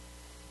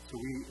So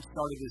we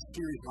started this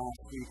series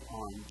last week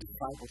on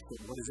discipleship.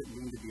 What does it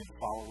mean to be a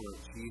follower of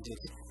Jesus?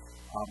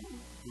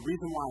 The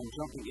reason why I'm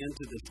jumping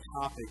into this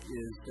topic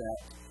is that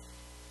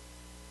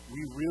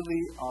we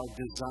really are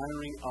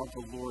desiring of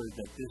the Lord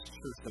that this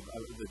church,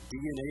 the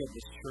DNA of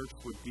this church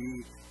would be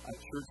a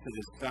church that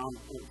is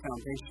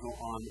foundational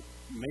on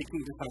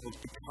making disciples,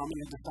 becoming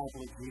a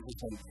disciple of Jesus,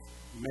 and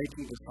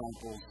making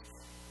disciples,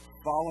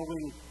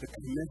 following the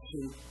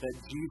commission that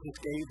Jesus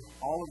gave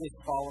all of his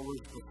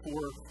followers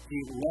before he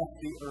left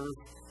the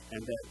earth,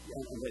 and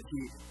that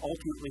he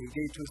ultimately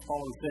gave to his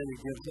followers then, he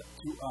gives it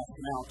to us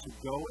now to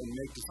go and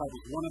make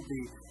disciples. One of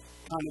the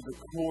kind of the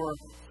core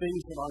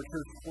things of our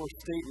church, core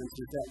statements,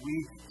 is that we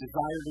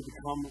desire to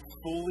become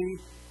fully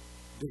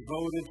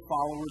devoted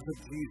followers of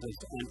Jesus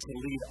and to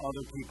lead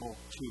other people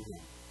to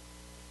him.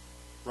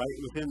 Right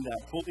within that,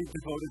 fully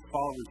devoted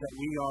followers, that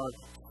we are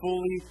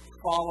fully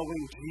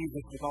following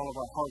Jesus with all of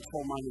our heart,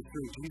 soul, mind, and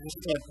strength. Jesus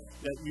said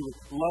that you would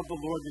love the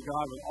Lord your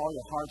God with all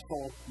your heart,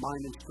 soul,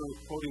 mind, and strength,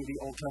 quoting the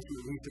Old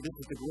Testament. He said, this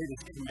is the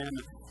greatest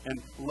commandment, and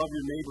love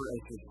your neighbor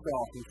as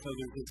yourself. And so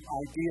there's this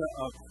idea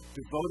of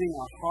devoting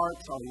our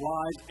hearts, our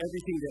lives,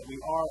 everything that we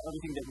are,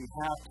 everything that we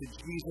have to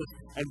Jesus,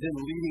 and then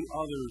leading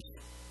others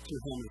to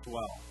him as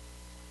well.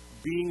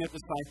 Being a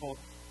disciple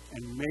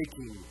and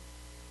making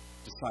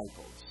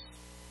disciples.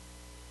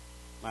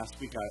 Last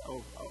week I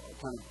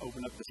kind of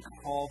opened up this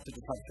call to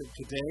discipleship.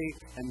 Today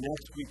and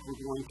next week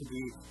we're going to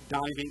be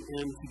diving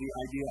into the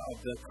idea of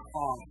the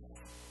cost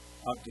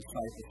of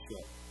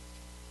discipleship.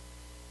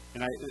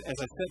 And as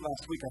I said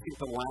last week, I think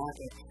the lack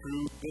of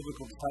true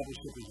biblical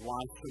discipleship is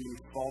why so many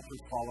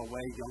falters fall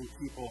away. Young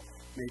people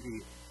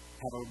maybe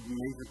have a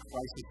major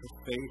crisis of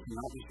faith, and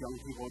not just young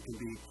people, it can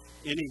be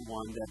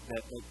anyone that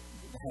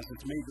has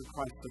this major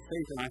crisis of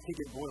faith. And I think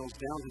it boils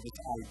down to this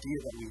idea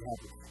that we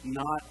have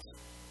not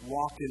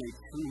walked in a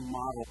true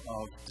model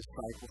of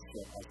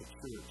discipleship as a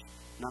church.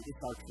 Not just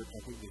our church,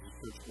 I think this is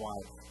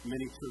church-wide.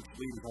 Many church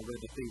leaders, I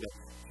read the thing that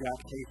Jack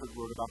Hayford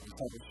wrote about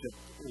discipleship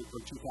in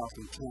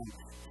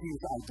 2010. He's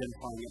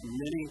identifying it.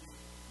 Many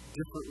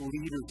different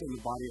leaders in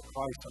the body of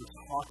Christ are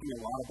talking a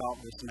lot about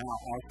this now,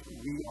 as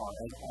we are,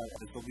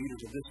 as the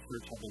leaders of this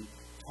church have been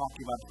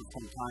talking about it for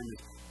some time,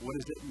 is what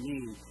does it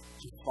mean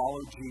to follow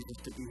Jesus,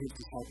 to be his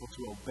disciple,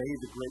 to obey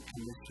the great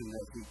commission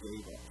that he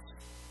gave us.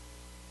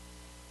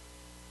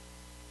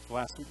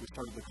 Last week we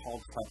started the call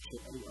to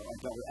discipleship. I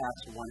dealt with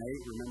Acts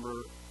 1:8. Remember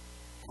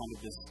kind of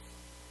this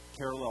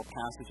parallel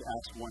passage,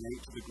 Acts 1:8,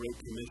 to the Great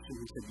Commission.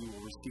 He said, you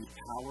will receive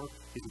power.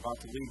 He's about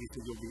to leave. He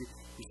said, you'll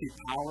receive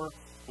power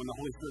when the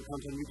Holy Spirit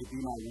comes on you to be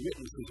my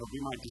witnesses or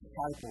be my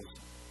disciples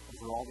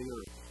over all the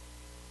earth.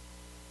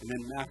 And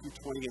then Matthew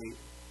 28,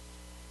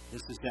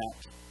 this is that,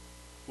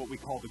 what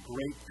we call the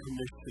Great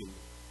Commission.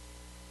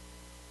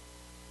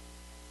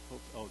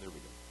 Oh, there we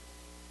go.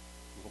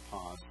 A little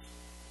pause.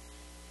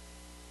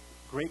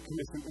 Great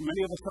Commission.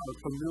 Many of us are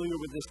familiar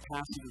with this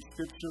passage of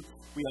Scripture.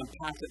 We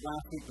unpacked it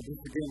last week, but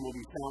this again will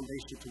be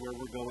foundation to where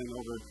we're going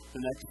over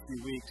the next few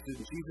weeks.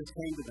 And Jesus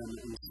came to them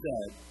and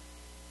said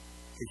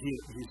that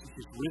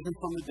he's risen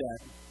from the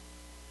dead.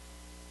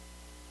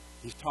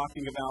 He's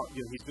talking about,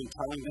 he's been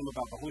telling them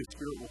about the Holy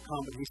Spirit will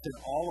come, but he said,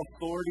 all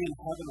authority in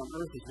heaven and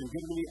earth has been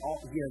given to me.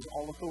 He has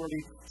all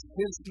authority.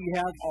 Since he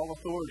has all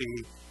authority,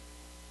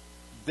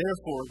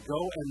 therefore,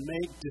 go and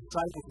make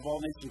disciples of all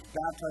nations,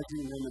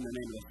 baptizing them in the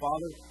name of the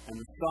Father, and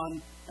the Son,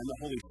 and the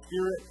Holy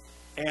Spirit.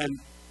 And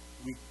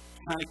we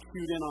kind of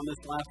cued in on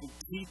this last week,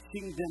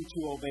 teaching them to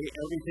obey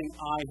everything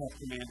I have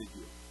commanded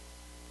you.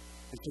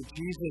 And so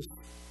Jesus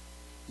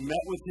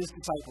met with his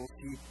disciples.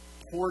 He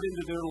poured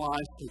into their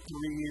lives for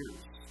 3 years.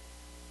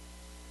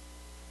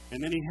 And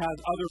then he has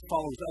other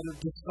followers, other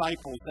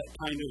disciples that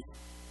kind of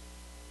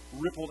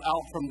rippled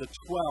out from the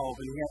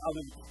 12, and he had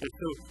other, and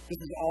so this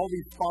is all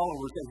these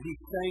followers, and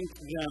he's saying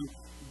to them,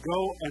 go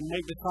and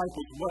make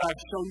disciples. What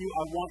I've shown you,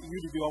 I want you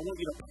to do. I want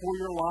you to pour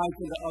your lives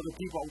into other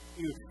people. I want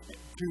you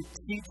to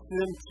teach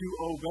them to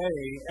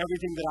obey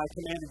everything that I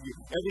commanded you,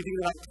 everything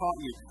that I've taught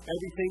you,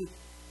 everything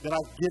that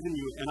I've given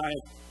you, and I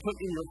have put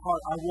in your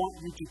heart. I want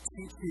you to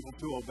teach people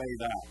to obey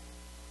that.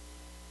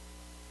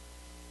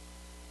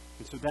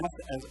 And so that's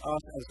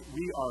as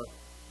we are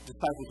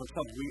disciples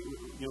ourselves.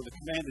 The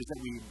command is that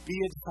we be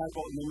a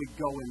disciple and then we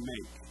go and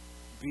make.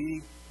 Be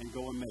and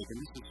go and make. And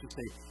this is just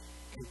a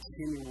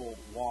continual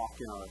walk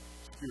in our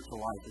spiritual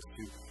life, is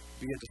to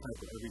be a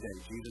disciple every day.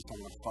 Jesus, I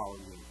want to follow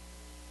you.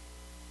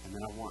 And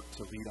then I want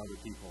to lead other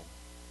people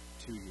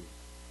to you.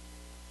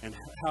 And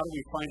how do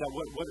we find out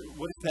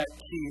what is that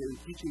key in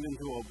teaching them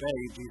to obey?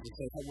 Jesus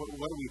says, what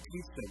do we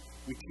teach them?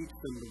 We teach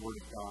them the Word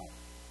of God.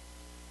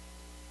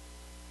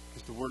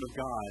 Because the Word of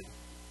God,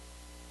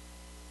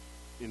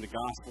 in the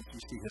Gospels,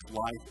 you see his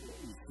life,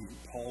 you see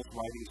Paul's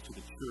writings to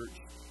the church.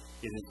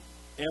 It is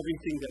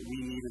everything that we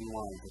need in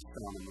life is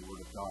found in the Word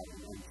of God.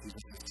 And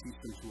Jesus says, teach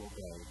them to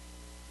obey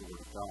the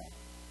Word of God.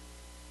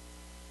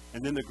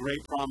 And then the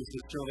great promise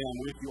is, surely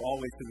I'm with you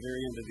always to the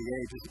very end of the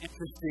age. It's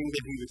interesting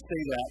that he would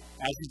say that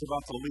as he's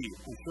about to leave.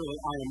 And surely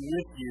I am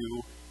with you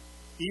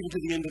even to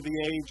the end of the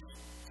age.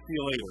 See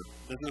you later.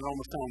 Doesn't that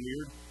almost sound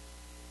weird?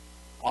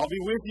 I'll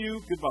be with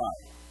you,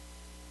 goodbye.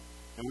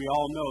 And we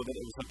all know that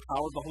it was the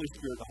power of the Holy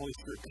Spirit. The Holy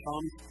Spirit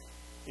comes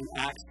in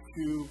Acts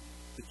 2.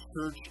 The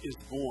church is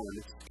born.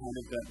 It's kind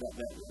of that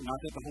not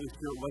that the Holy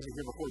Spirit wasn't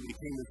here before, but he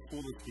came in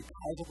fullness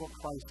because of what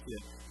Christ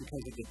did,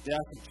 because of the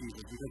death of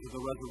Jesus, because of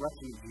the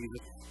resurrection of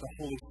Jesus. The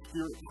Holy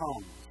Spirit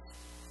comes,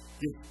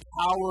 gives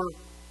power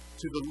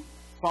to the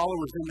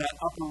followers in that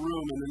upper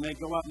room, and then they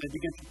go out and they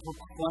begin to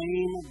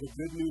proclaim the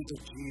good news of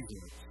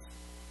Jesus.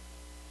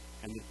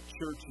 And the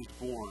church is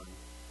born,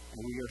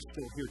 and we are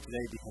still here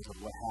today because of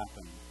what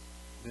happened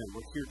then.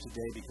 We're here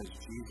today because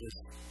Jesus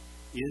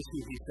is who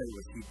he said he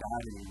was. He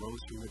died and he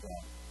rose from the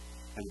dead.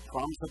 And the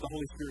promise of the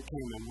Holy Spirit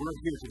came, and we're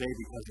here today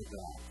because of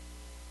that.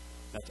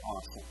 That's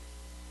awesome.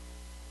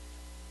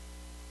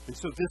 And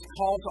so this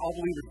call to all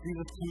believers,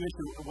 Jesus'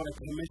 commission, what a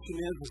commission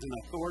is an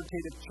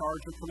authoritative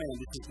charge or command.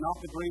 This is not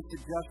the great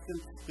suggestion.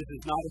 This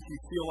is not if you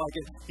feel like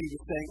it. He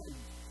was saying,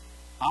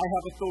 I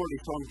have authority,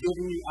 so I'm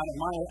giving you out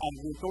of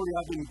the authority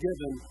I've been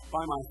given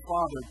by my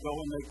Father, go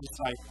and make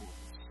disciples.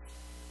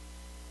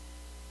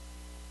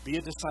 Be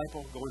a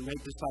disciple, go and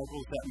make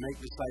disciples that make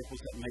disciples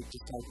that make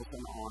disciples,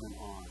 and on and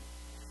on.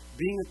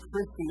 Being a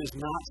Christian is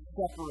not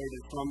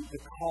separated from the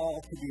call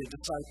to be a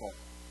disciple.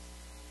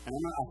 And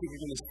I think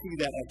you're going to see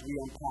that as we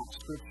unpack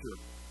Scripture.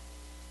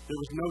 There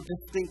was no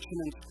distinction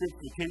in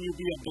Scripture. Can you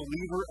be a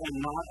believer and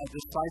not a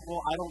disciple?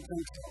 I don't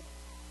think so.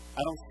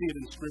 I don't see it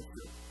in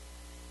Scripture.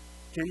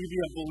 Can you be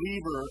a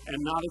believer and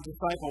not a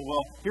disciple?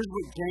 Well, here's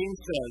what James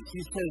says.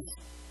 He says,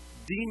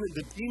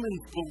 the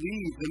demons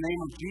believe the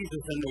name of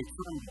Jesus and they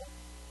tremble.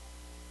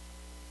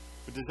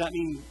 But does that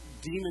mean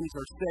demons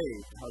are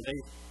saved? Are they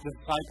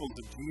disciples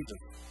of Jesus?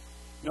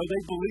 No,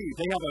 they believe.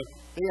 They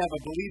have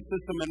a belief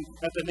system, and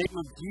at the name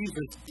of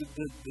Jesus,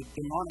 the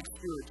demonic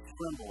spirits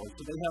tremble. And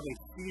so they have a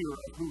fear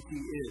of who he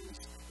is,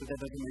 but that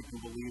doesn't make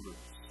them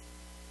believers.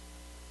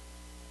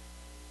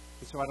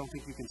 And so I don't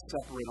think you can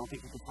separate, I don't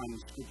think you can find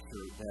in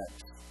Scripture that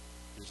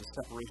there's a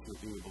separation of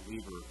being a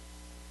believer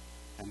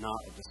and not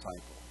a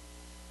disciple.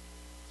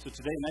 So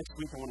today, next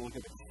week, I want to look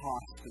at the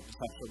cost of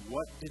discipleship.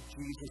 What did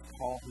Jesus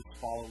call his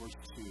followers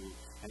to,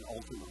 and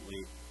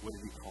ultimately, what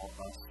did he call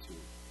us to?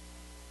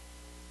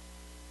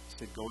 He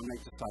said, go and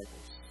make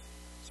disciples.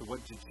 So what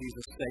did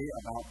Jesus say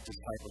about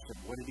discipleship?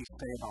 What did he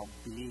say about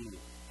being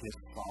his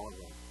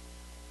follower?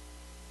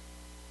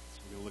 So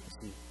we're going to look at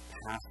some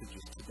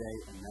passages today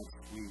and next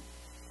week.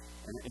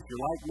 And if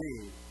you're like me,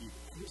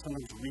 you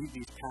sometimes read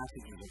these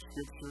passages of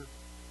Scripture,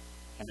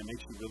 and it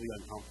makes you really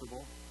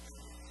uncomfortable.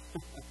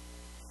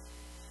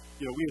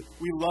 You know,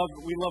 we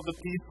love the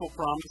peaceful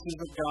promises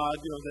of God,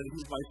 you know, that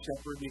he's my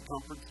shepherd and he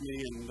comforts me,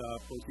 and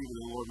of course, even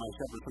the Lord my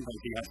shepherd,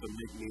 sometimes he has to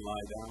make me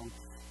lie down,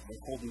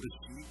 like holding the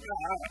sheep,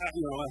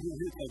 you know,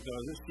 it's like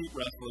this sheep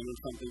wrestling or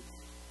something.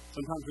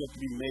 Sometimes we have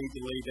to be made to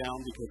lay down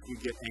because we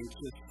get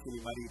anxious.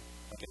 Anybody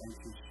like an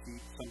anxious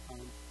sheep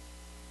sometimes?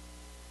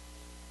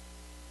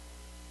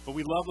 But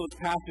we love those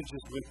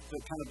passages with the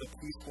kind of the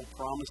peaceful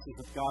promises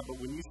of God, but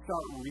when you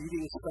start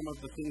reading some of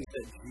the things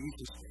that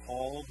Jesus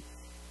called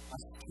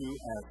us to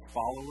as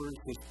followers,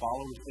 his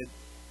followers,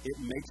 it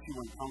makes you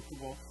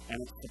uncomfortable, and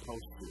it's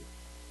supposed to.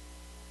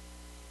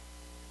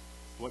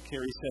 What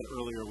Carrie said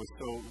earlier was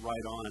so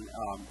right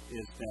on,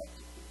 is that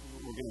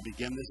we're going to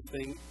begin this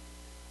thing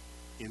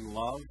in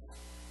love,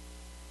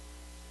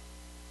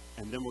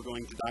 and then we're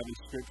going to dive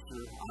into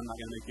Scripture. I'm not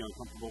going to make you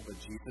uncomfortable, but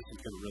Jesus is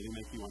going to really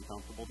make you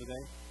uncomfortable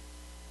today.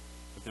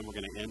 But then we're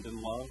going to end in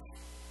love,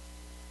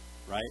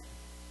 right?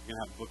 We're going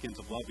to have bookends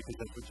of love because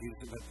that's what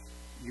Jesus said.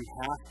 You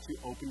have to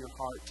open your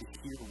heart to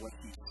hear what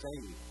he's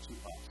saying to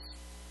us.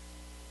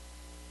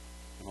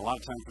 And a lot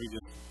of times we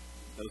just,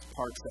 those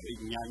parts that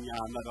we, I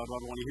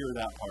don't want to hear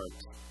that part.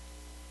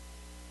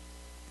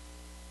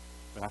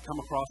 But I come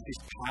across these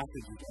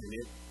passages and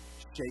it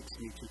shakes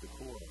me to the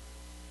core.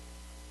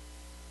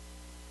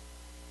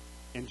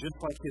 And just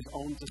like his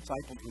own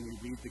disciples when we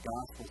read the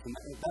Gospels, and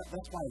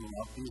that's why I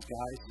love these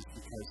guys, is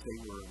because they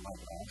were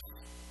like us.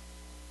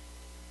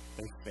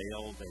 They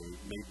failed, they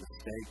made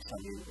mistakes. I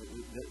mean,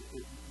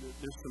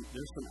 there's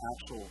some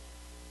actual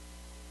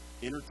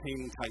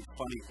entertaining type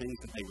funny things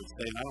that they would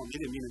say. And they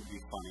didn't mean it to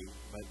be funny,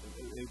 but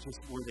it was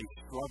just where they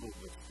struggled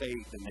with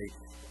faith and they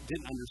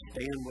didn't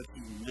understand what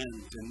he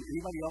meant. And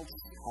anybody else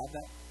had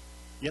that?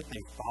 Yet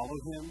they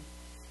followed him.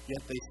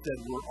 Yet they said,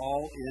 we're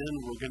all in.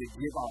 We're going to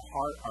give our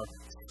heart, our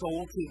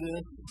soul to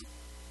this.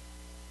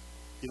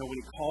 You know, when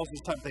he calls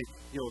this time, they,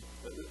 you know,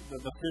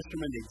 the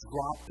fishermen, they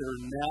drop their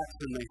nets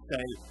and they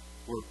say,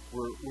 we're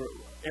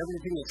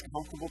everything that's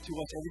comfortable to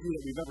us, everything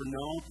that we've ever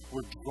known,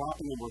 we're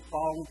dropping and we're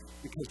following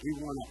because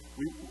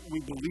we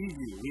believe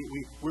you.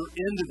 We're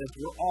into this.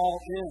 We're all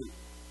in.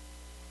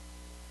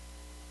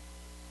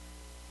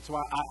 So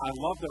I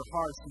love their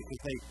hearts because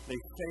they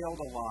failed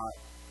a lot,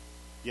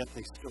 yet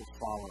they still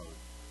followed.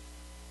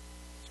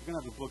 So you're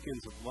going to have the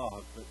bookends of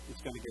love, but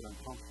it's going to get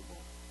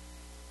uncomfortable.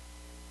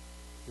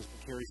 Because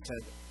what Carrie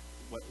said,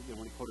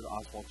 when he quoted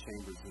Oswald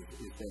Chambers,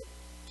 is that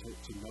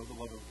to know the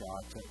love of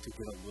God, to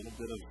get a little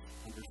bit of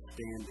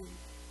understanding,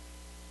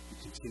 you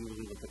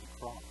continually look at the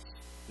cross.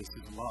 This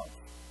is love.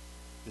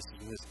 This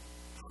is his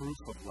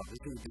proof of love. This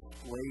is how he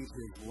displays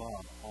his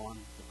love on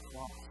the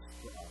cross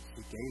for us.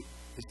 He gave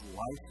his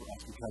life for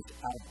us because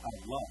out of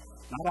love.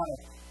 Not out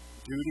of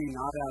duty,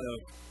 not out of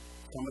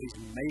somebody's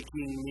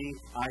making me.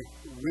 I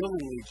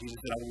willingly, Jesus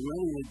said, I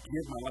willingly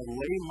give my life,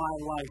 lay my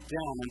life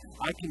down, and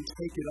I can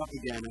take it up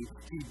again. And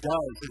he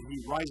does, and he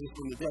rises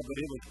from the dead. But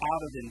it was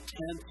out of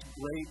intense,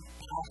 great,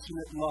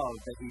 passionate love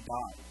that he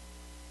died,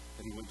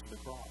 that he went to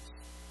the cross.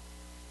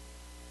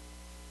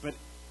 But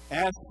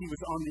as he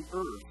was on the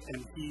earth, and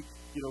he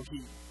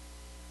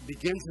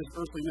begins his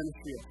earthly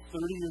ministry at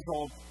 30 years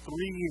old, 3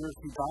 years,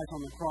 he dies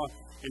on the cross,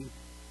 and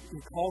he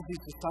calls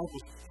these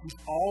disciples. He's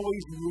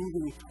always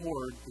moving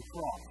toward the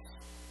cross.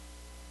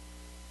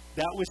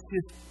 That was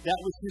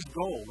his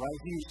goal, right?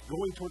 He was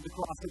going toward the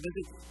cross. It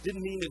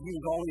didn't mean that he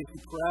was always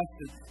depressed.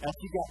 And as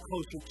he got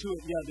closer to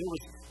it, there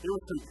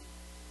was some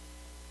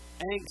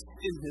angst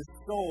in his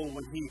soul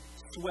when he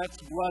sweats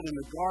blood in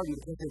the garden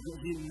because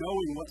of him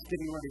knowing what's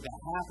getting ready to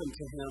happen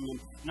to him, and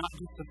not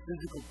just the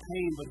physical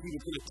pain, but he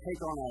was going to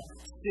take on our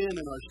sin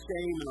and our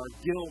shame and our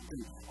guilt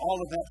and all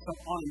of that stuff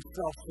on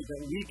himself so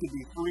that we could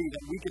be free,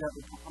 that we could have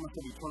the promise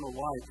of eternal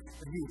life.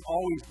 But he was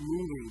always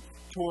moving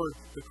toward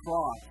the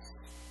cross.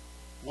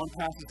 One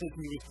passage says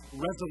he was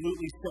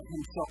resolutely set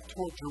himself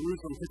toward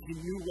Jerusalem because he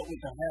knew what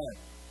was ahead.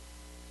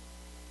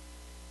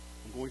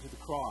 I'm going to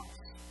the cross.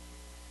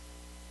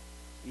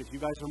 And if you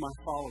guys are my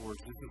followers,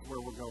 this is where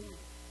we're going.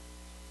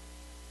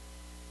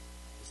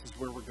 This is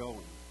where we're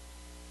going.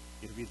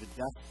 It'll be the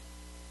death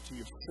to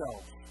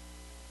yourself,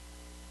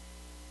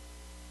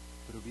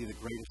 but it'll be the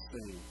greatest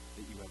thing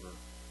that you ever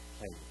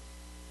had.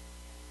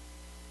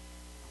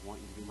 I want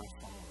you to be my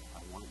follower.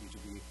 I want you to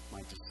be my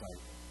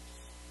disciple.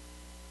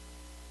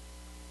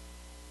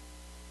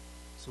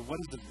 So what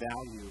is the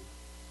value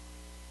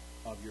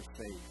of your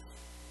faith?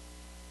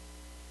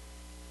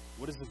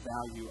 What is the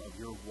value of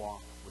your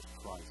walk with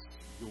Christ,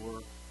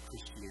 your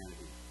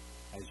Christianity?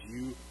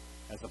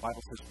 As the Bible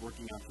says,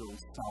 working out your own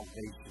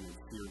salvation in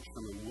fear and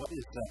trembling, what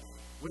is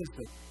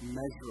the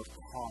measure of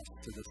cost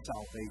to the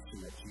salvation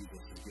that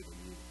Jesus has given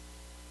you?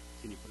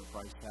 Can you put a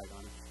price tag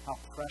on it? How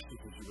precious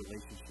is your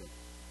relationship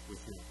with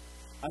Him?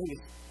 I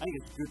think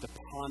it's good to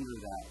ponder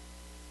that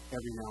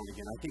every now and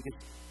again. I think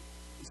it's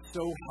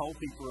so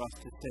healthy for us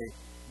to say,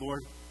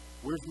 Lord,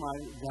 where's my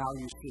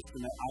value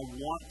system that I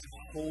want to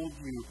hold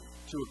you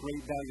to a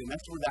great value? And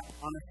that's where that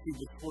honesty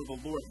before the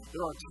Lord. There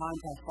are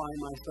times I find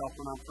myself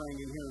when I'm praying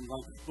in here and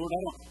like, Lord,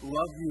 I don't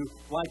love you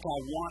like I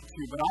want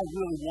to, but I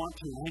really want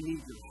to. I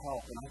need your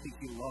help. And I think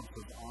He loves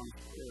those honest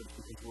prayers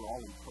because we're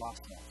all in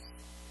process.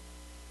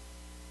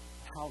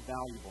 How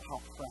valuable, how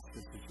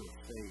precious is your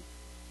faith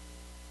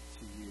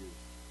to you?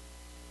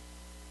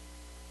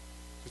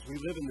 Because we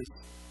live in this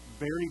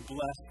very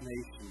blessed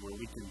nation where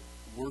we can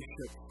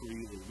worship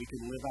freely. We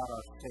can live out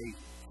our faith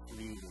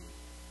freely.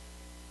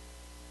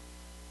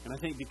 And I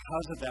think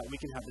because of that, we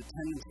can have the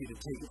tendency to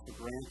take it for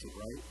granted,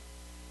 right?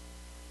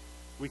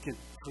 We can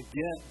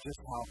forget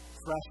just how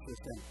precious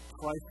and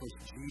priceless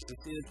Jesus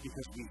is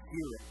because we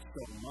hear it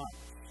so much.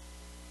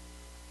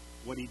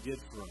 What He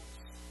did for us.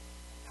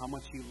 How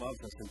much He loves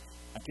us. And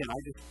again, I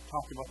just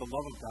talked about the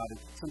love of God, and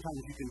sometimes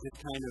you can just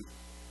kind of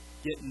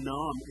get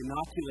numb,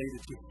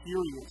 inoculated to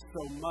hearing it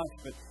so much,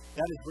 but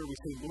that is where we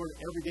say, Lord,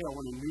 every day I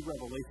want a new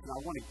revelation.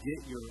 I want to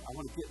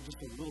get just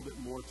a little bit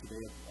more today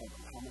of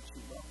how much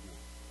You love me.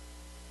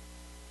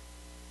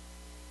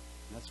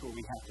 And that's where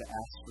we have to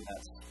ask for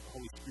that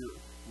Holy Spirit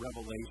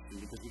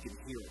revelation, because we can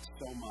hear it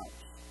so much.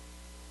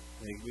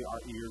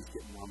 Our ears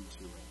get numb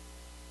to it.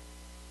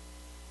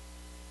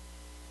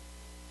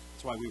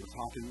 That's why we were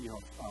talking,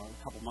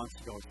 a couple months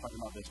ago, I was talking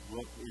about this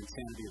book,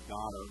 Insanity of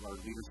God. Our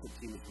leadership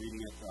team was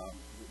reading it.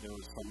 There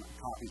was some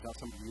copies out.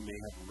 Some of you may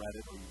have read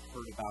it or you've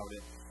heard about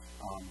it.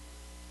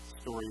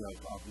 Story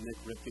of Nick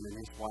Ripken and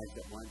his wife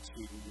that went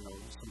to,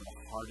 some of the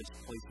hardest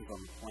places on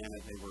the planet.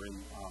 They were in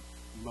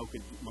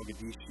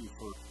Mogadishu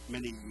for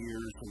many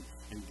years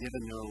and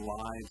given their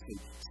lives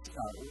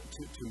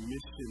to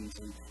missions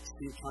and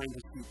trying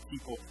to see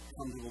people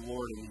come to the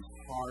Lord in these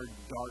hard,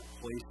 dark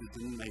places.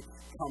 And then they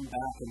come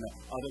back, and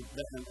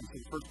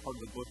the first part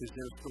of the book is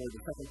their story.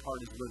 The second part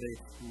is where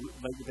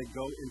they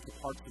go into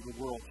parts of the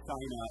world,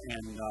 China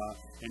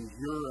and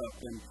Europe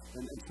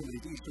and some of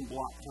these Eastern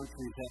Bloc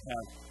countries that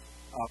have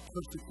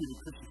persecuted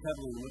Christians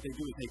heavily. And what they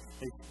do is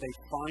they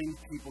find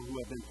people who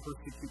have been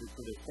persecuted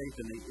for their faith,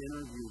 and they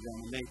interview them.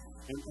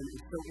 And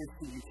it's so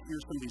interesting. You hear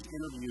some of these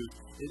interviews,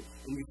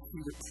 and you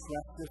see the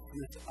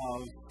preciousness of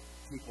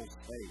people's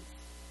faith.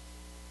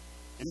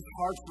 And it's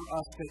hard for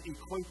us to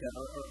equate that,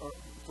 or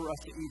for us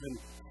to even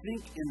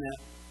think in that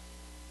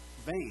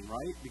vein,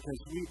 right? Because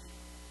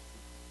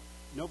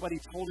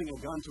nobody's holding a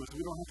gun to us.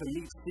 We don't have to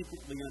meet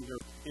secretly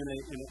in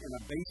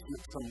a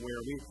basement somewhere.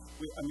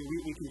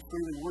 We can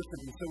freely worship,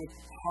 and so it's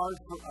hard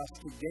for us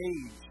to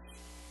gauge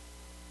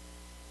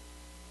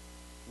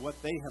what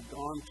they have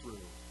gone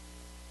through.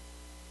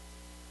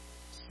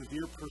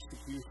 Severe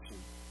persecution,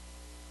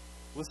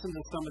 Listen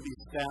to some of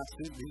these stats.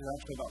 These are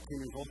actually about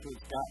 10 years old, so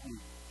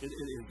it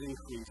has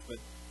increased. But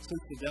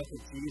since the death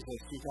of Jesus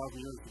 2,000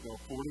 years ago,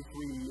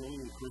 43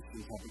 million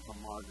Christians have become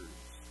martyrs.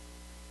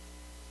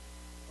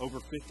 Over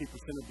 50%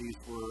 of these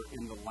were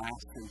in the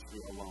last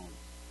century alone.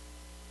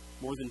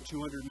 More than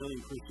 200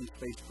 million Christians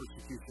face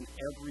persecution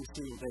every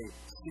single day.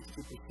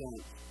 60%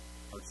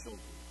 are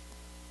children.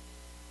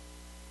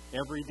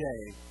 Every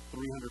day,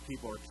 300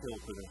 people are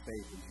killed for their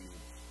faith in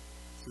Jesus.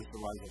 Since the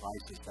rise of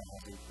ISIS, that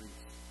has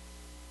increased.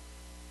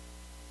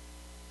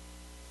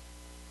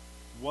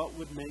 What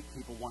would make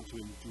people want to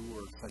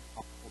endure such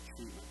awful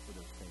treatment for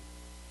their faith?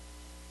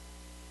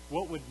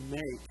 What would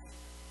make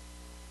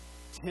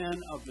 10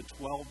 of the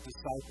 12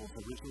 disciples,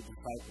 original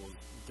disciples,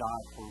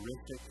 die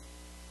horrific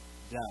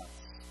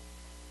deaths?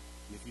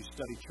 And if you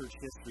study church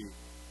history,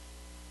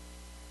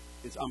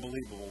 it's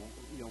unbelievable.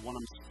 One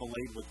of them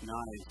filleted with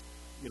knives.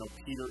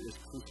 Peter is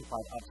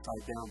crucified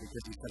upside down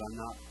because he said,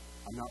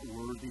 I'm not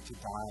worthy to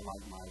die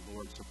like my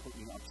Lord, so put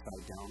me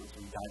upside down. And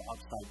so he died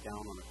upside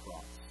down on a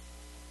cross.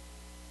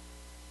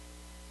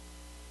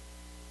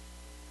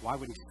 Why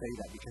would he say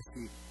that?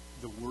 Because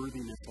the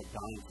worthiness of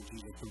dying for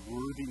Jesus, the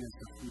worthiness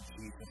of who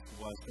Jesus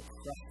was, the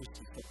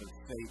preciousness of their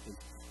faith, and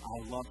I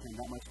love him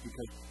that much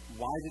because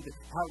why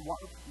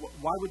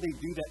would they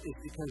do that? It's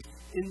because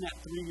in that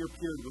 3-year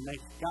period when they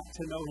got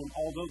to know him,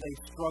 although they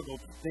struggled,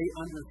 they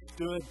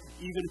understood,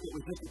 even if it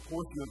was just a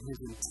portion of his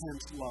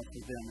intense love for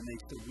them, and they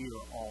said, we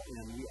are all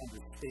in. We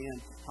understand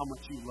how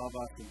much you love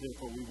us, and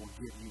therefore we will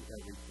give you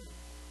everything.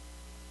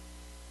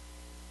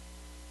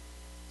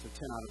 So 10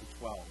 out of the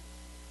 12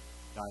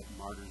 died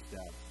martyr's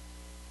death.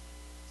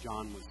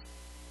 John was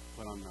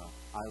put on the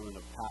island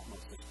of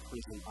Patmos, this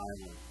prison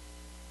island.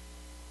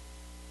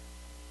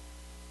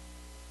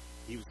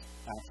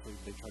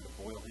 They tried to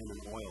boil him in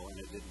oil and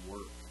it didn't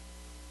work.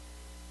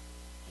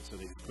 And so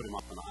they just put him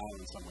up on an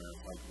island somewhere.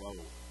 It's like, whoa,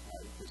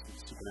 this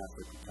is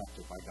supernaturally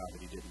protected by God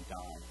that he didn't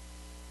die.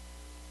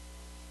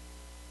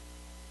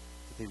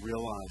 But they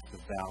realized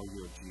the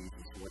value of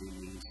Jesus, what he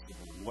means to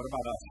them. What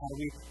about us? How do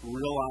we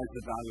realize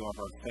the value of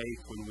our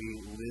faith when we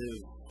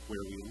live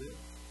where we live?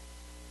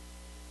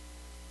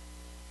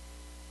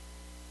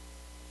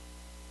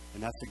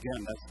 And that's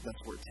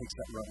where it takes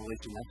that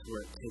revelation. That's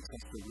where it takes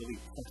us to really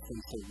touch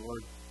and say,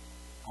 Lord,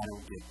 I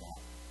don't get that.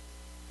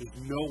 There's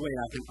no way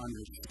I can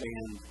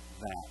understand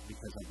that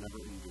because I've never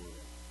endured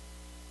it.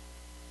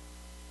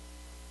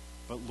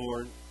 But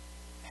Lord,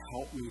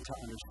 help me to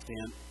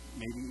understand,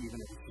 maybe even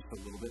if it's just a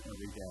little bit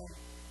every day,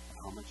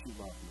 how much you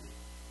love me.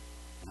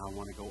 And I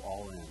want to go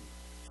all in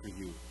for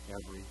you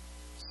every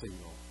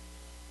single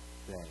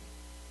day.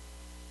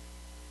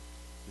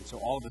 And so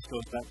all of this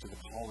goes back to the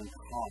call and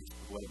cost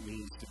of what it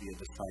means to be a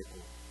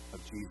disciple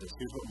of Jesus.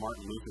 Here's what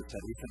Martin Luther said.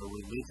 He said, a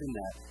religion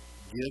that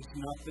gives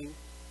nothing,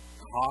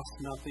 costs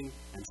nothing,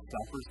 and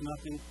suffers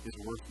nothing is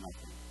worth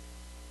nothing.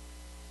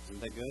 Isn't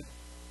that good?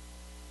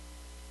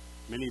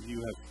 Many of you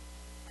have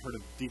heard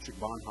of Dietrich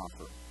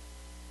Bonhoeffer.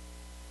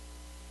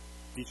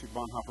 Dietrich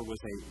Bonhoeffer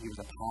was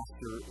a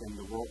pastor in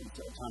the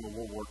time of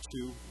World War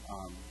II.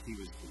 He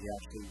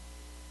actually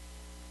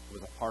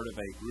was a part of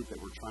a group that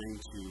were trying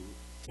to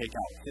take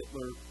out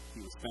Hitler.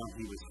 He was found,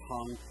 he was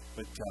hung.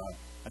 But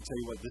I tell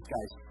you what, this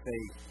guy's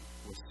faith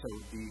was so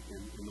deep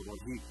in the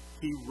Word.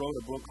 He wrote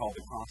a book called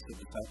The Cost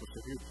of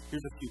Discipleship.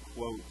 Here's a few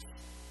quotes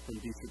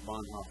from Dietrich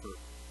Bonhoeffer.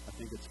 I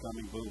think it's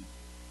coming. Boom.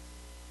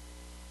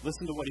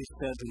 Listen to what he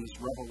says in this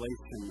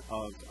revelation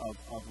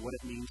of what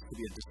it means to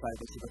be a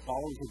disciple. So the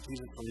followers of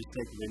Jesus for his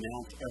sake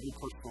renounce every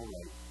personal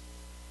right.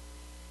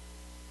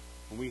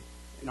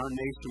 In our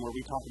nation where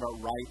we talk about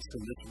rights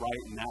and this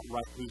right and that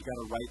right, who's got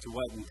a right to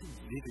what, and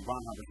Dietrich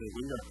Bonhoeffer says,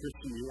 when you're a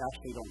Christian, you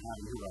actually don't have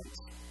any rights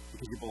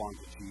because you belong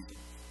to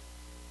Jesus.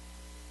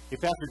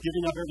 If after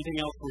giving up everything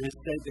else for his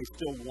sake, they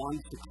still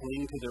want to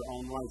cling to their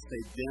own rights,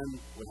 they then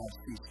would have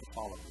ceased to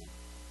follow him.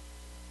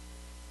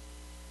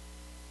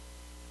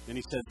 Then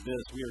he says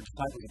this, we are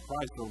disciples of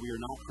Christ, or we are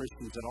not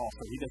Christians at all.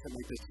 So he doesn't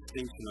make this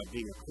distinction of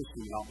being a Christian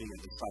without being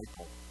a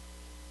disciple.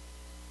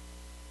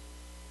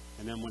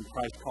 And then when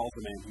Christ calls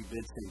a man, he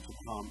bids him to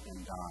come and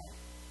die.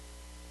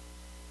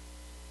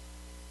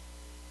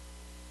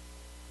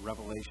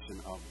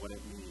 Revelation of what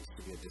it means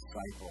to be a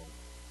disciple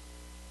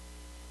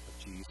of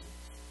Jesus.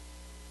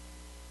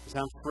 Because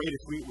I'm afraid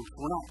if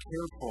we're not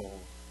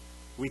careful,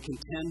 we can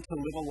tend to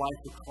live a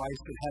life of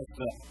Christ that has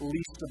the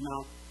least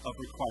amount of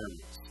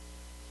requirements.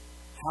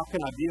 How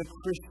can I be a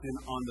Christian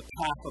on the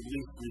path of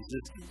least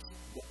resistance?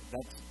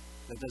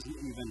 That doesn't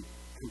even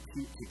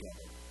compute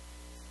together.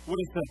 What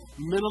is the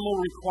minimal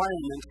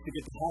requirements to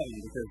get to heaven?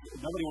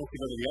 Because nobody wants to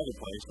go to the other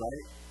place,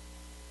 right?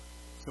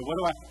 So what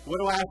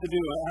do I have to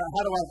do?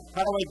 How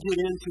do I get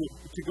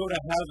to go to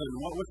heaven?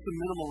 What's the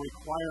minimal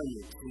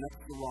requirements? And that's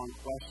the wrong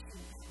question.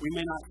 We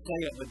may not say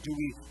it, but do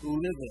we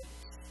live it?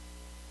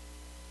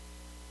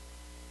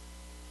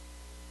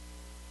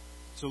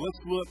 So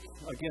let's look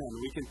again.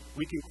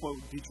 We can quote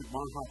Dietrich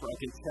Bonhoeffer. I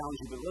can challenge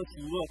you, but let's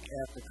look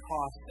at the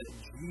cost that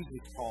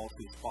Jesus calls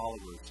his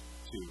followers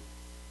to.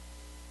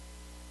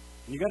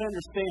 And you got to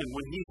understand,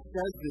 when he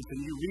says this and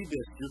you read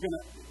this, it's going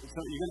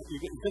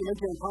to make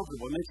you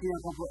uncomfortable. It makes me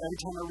uncomfortable every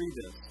time I read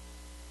this.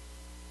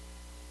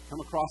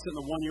 Come across it in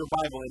the one-year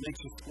Bible, it makes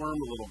you squirm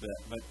a little bit.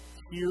 But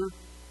here,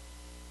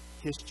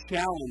 his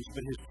challenge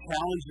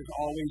is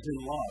always in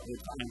love.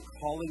 It's, I'm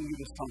calling you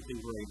to something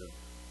greater.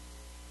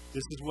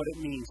 This is what it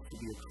means to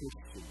be a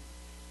Christian.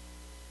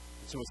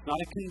 So it's not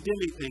a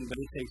condemning thing, but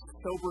it's a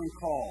sobering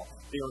call.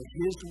 They are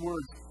his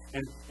words.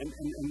 And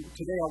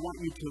today I want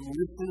you to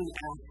listen and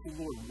ask the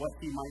Lord what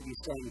he might be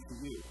saying to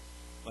you.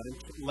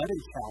 Let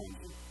him challenge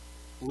you.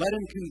 Let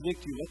him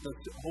convict you. Let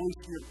the Holy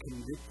Spirit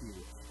convict you.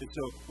 And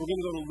so we're going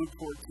to go to Luke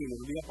 14.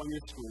 It'll be up on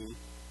your screen.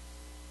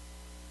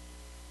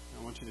 I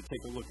want you to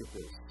take a look at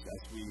this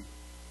as we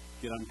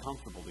get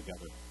uncomfortable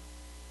together.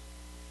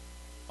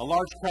 A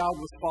large crowd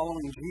was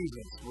following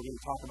Jesus. We're going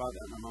to talk about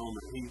that in a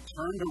moment. He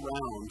turned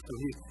around, so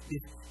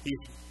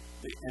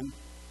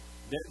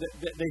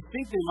they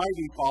think they might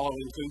be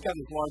following, so he's got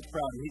this large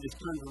crowd, and he just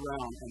turns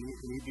around and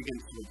he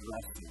begins to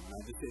address them. And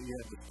I just think you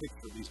have this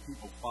picture of these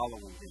people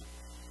following him.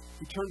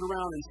 He turned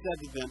around and said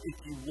to them, if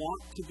you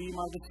want to be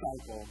my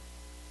disciple,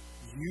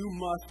 you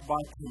must,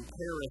 by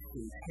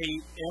comparison,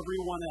 hate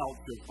everyone else,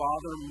 your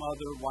father,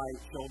 mother, wife,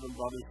 children,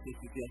 brothers,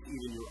 sisters, yes,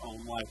 even your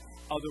own life.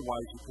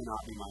 Otherwise, you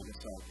cannot be my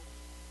disciple.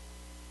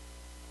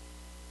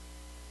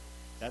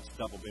 That's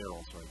double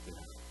barrels right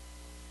there.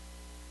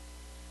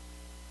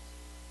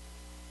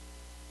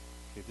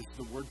 Okay, this is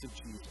the words of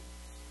Jesus.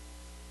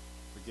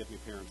 Forgive me,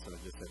 parents, that I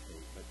just said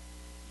hate, but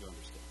you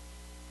understand.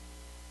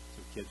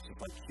 So kids just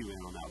like cue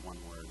in on that one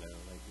word. They're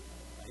like,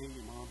 I hate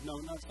you, Mom. No,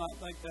 it's not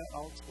like that.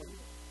 I'll explain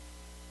it.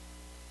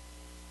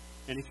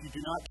 And if you do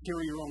not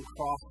carry your own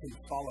cross and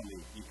follow me,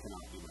 you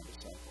cannot be my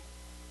disciple.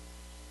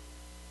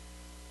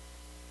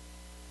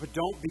 But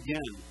don't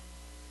begin.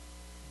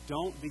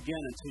 Don't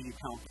begin until you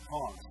count the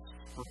cost.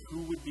 For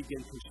who would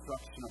begin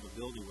construction of a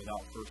building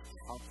without first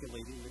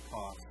calculating the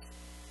cost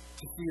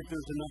to see if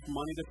there's enough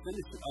money to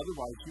finish it?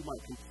 Otherwise, you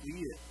might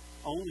complete it,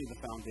 only the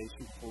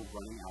foundation, before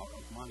running out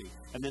of money.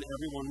 And then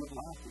everyone would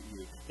laugh at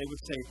you. They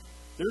would say,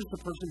 there's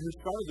the person who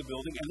started the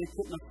building and they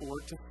couldn't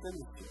afford to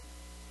finish it.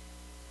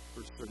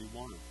 Verse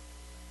 31.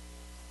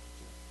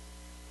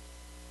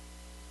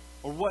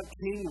 Or what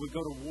king would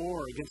go to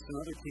war against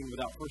another king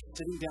without first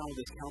sitting down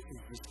with his council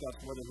to discuss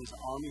whether his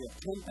army of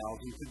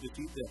 10,000 could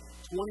defeat the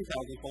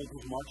 20,000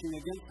 soldiers marching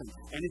against him?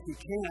 And if he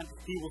can't,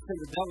 he will send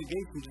a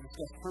delegation to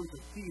discuss terms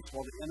of peace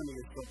while the enemy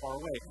is so far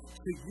away.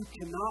 So you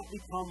cannot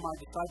become my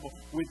disciple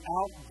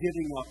without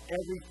giving up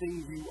everything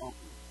you own.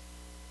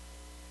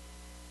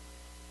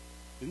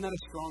 Isn't that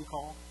a strong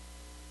call?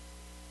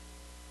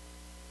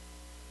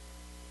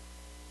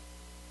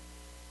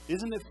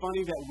 Isn't it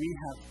funny that we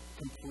have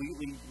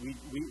completely,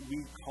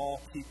 we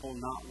call people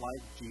not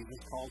like Jesus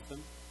calls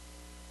them?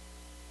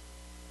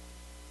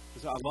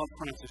 Because I love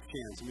Francis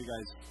Chan. Some of you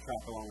guys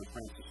track along with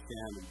Francis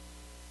Chan. And,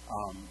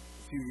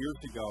 a few years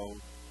ago,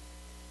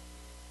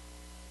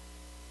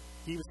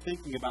 he was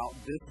thinking about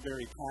this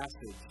very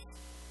passage.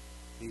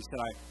 And he said,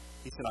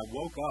 I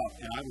woke up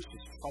and I was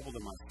just troubled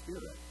in my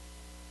spirit.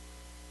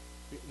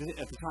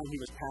 At the time, he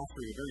was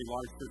pastoring a very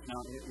large church.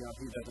 Now,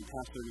 he doesn't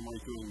pastor anymore.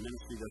 He's doing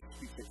ministry, does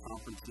speak at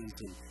conferences.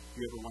 And if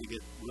you ever want to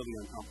get really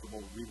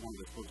uncomfortable, read one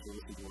of his books or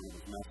listen to one of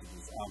his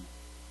messages.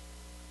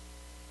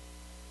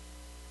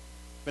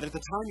 But at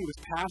the time, he was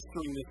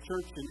pastoring this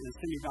church in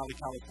Simi Valley,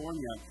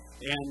 California.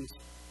 And,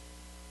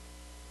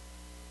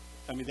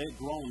 I mean, they'd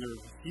grown. They're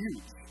a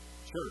huge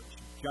church,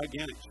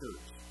 gigantic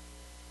church.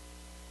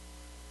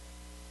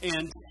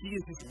 And he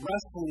is just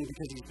wrestling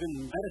because he's been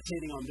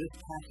meditating on this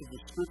passage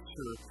of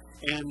Scripture.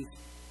 And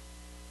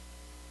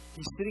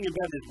he's sitting in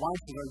bed and his wife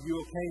says, are you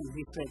okay? And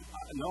he said,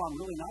 no, I'm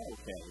really not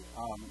okay.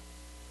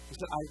 He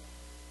said,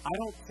 I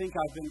don't think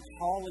I've been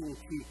calling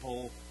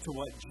people to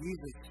what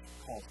Jesus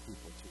calls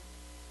people to.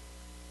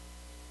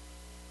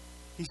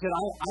 He said,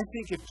 I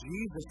think if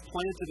Jesus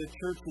planted a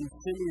church in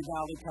Simi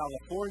Valley,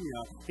 California,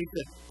 he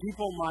said,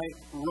 people might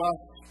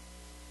rush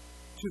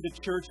to the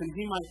church, and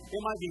it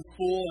might be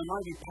full, it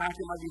might be packed,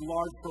 it might be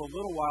large for a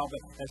little while,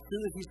 but as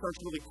soon as he starts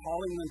really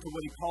calling them to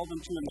what he called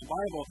them to in the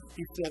Bible,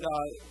 he said,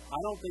 I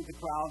don't think the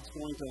crowd's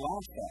going to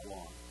last that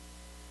long.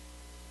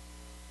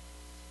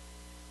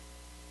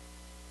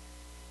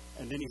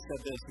 And then he said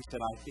this, he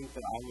said, I think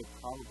that I would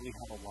probably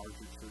have a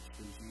larger church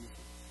than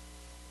Jesus,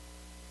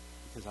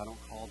 because I don't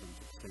call them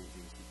to the same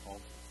things he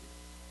calls them to.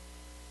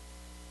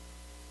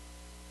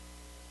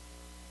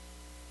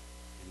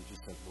 And he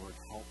just said, Lord,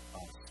 help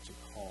us to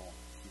call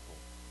people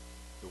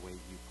the way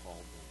you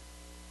called them.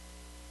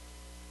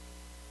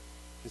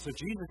 And so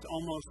Jesus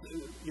almost,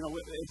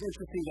 it's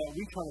interesting that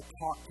we try to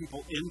talk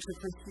people into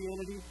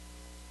Christianity.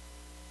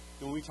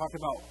 And when we talk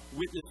about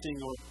witnessing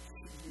or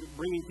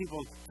bringing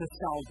people to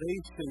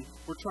salvation,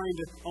 we're trying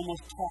to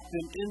almost talk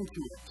them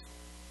into it.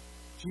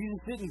 Jesus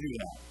didn't do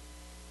that.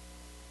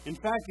 In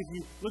fact, if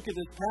you look at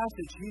this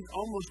passage, he's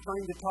almost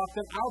trying to talk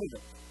them out of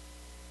it.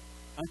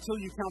 Until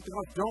you count the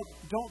cost.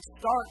 Don't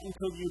start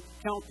until you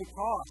count the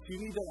cost. You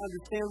need to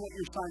understand what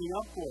you're signing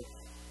up for.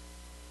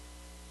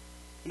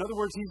 In other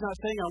words, he's not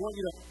saying, I want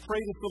you to pray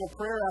this little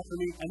prayer after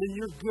me, and then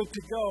you're good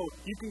to go.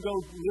 You can go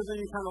live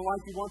any kind of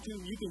life you want to.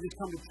 You can just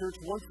come to church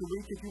once a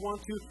week if you want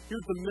to.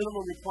 Here's the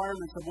minimum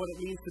requirements of what it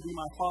means to be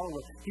my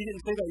follower. He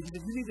didn't say that. He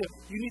said,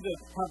 you need to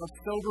have a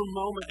sober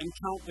moment and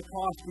count the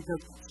cost,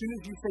 because as soon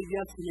as you say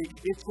yes to me,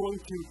 it's going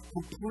to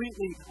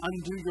completely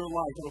undo your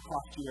life. It will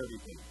cost you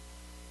everything.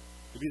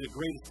 It'll be the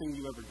greatest thing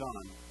you've ever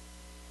done,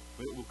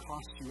 but it will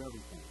cost you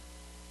everything.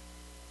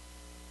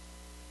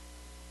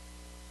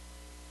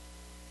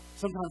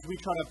 Sometimes we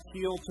try to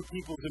appeal to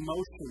people's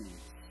emotions.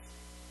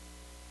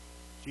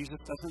 Jesus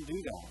doesn't do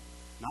that.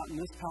 Not in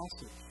this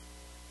passage.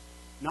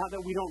 Not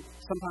that we don't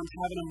sometimes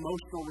have an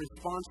emotional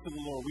response to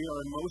the Lord. We are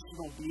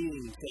emotional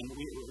beings, and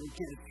we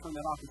can't turn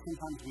that off, and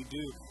sometimes we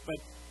do. But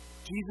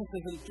Jesus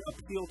doesn't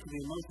appeal to the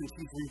emotions.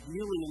 He's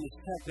revealing in this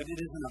text that it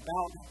isn't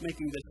about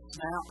making this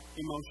snap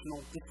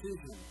emotional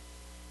decision.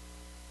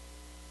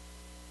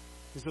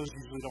 Because those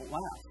usually don't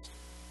last.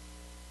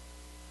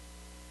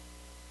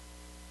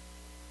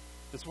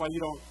 That's why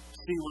you don't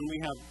see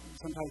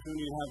sometimes when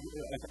you have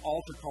like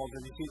altar calls,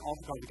 have you seen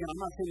altar calls? Again, I'm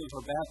not saying those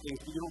are bad things,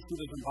 but you don't see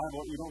those in the Bible.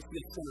 You don't see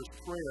a sinner's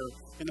prayer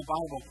in the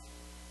Bible.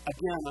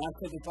 Again, I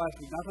said this last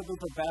week, not that those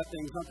are bad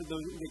things, not that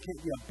they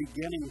can't be a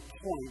beginning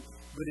point,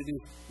 but it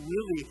is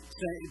really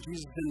saying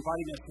Jesus is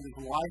inviting us to this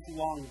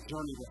lifelong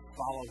journey to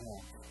follow him.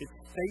 It's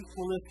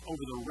faithfulness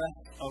over the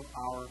rest of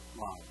our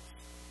lives.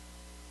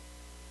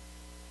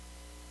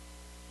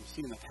 You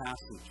see in the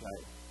passage,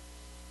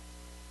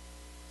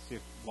 a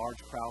large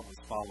crowd was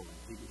following.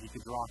 He could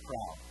draw a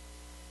crowd.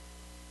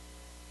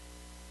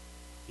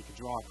 He could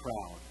draw a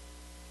crowd.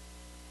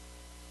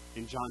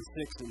 In John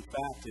 6, in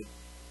fact,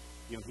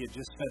 he had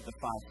just fed the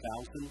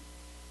 5,000.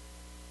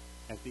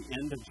 At the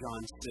end of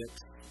John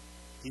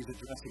 6, he's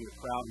addressing the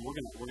crowd, and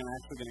we're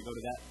actually going to go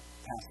to that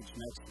passage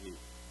next week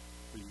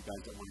for you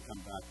guys that want to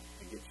come back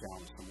and get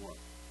challenged some more.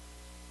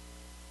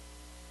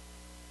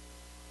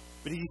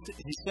 But he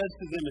says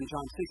to them in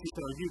John 6, he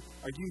said,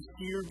 are you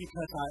here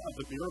because of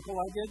the miracle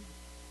I did?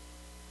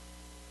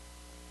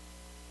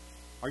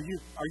 Are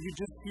you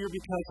just here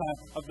because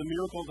of the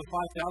miracle of the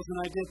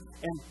 5,000 I did?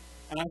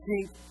 And I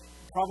think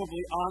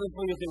probably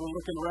honestly, if they were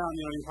looking around,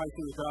 you probably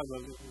see the crowd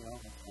goes,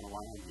 that's kind of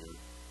why I'm here.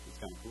 It's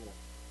kind of cool.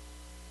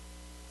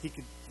 He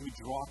would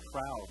draw a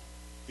crowd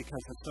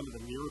because of some of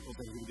the miracles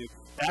that he would do.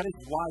 That is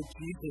why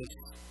Jesus,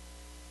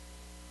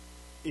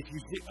 if you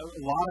see,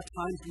 a lot of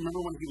times,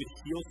 remember when he would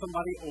heal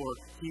somebody or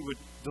he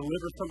would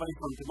deliver somebody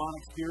from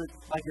demonic spirits,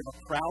 like if a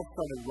crowd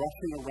started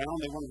rushing around,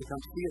 they wanted to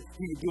come see it,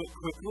 he would do it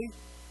quickly.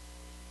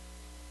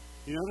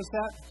 You notice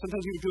that?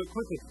 Sometimes he would do it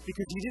quickly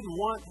because he didn't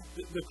want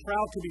the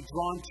crowd to be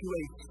drawn to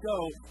a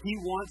show. He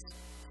wants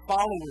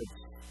followers.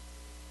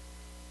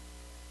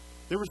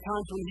 There were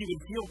times when he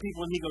would heal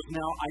people and he goes,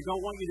 now, I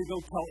don't want you to go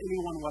tell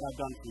anyone what I've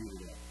done for you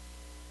today.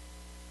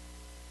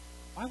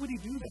 Why would he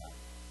do that?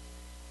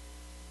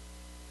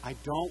 I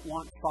don't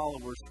want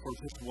followers for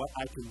just what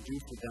I can do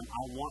for them.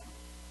 I want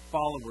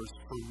followers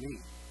for me.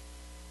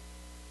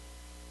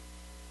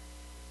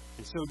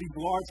 And so these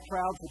large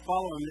crowds were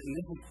following him, and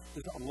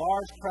this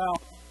large crowd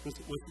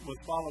was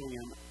following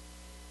him.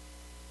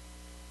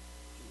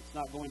 It's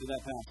not going to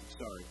that passage,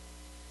 sorry.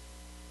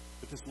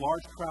 But this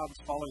large crowd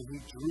was following. He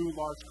drew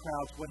large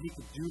crowds, what he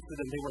could do for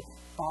them. They were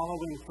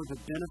following for the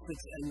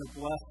benefits and the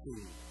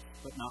blessing,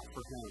 but not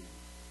for him.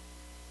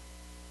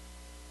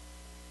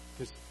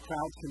 Because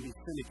crowds can be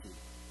finicky.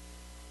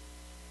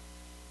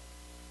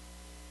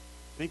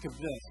 Think of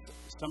this.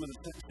 Some of the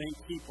same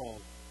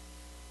people,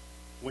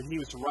 when he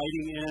was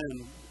writing in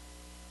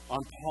on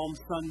Palm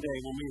Sunday,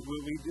 when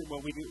we did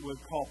what we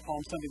would call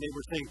Palm Sunday, they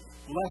were saying,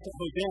 blessed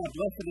Hosanna,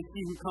 blessed is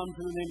he who comes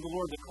in the name of the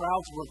Lord. The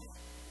crowds were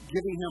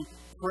giving him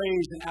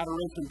praise and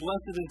adoration.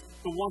 Blessed is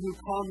the one who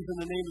comes in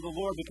the name of the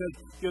Lord, because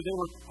they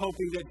were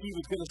hoping that he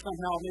was going to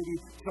somehow maybe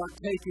start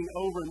taking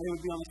over and they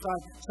would be on the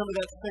side. Some of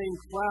that same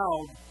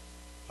crowd,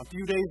 a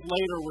few days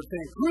later, were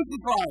saying,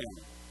 crucify him.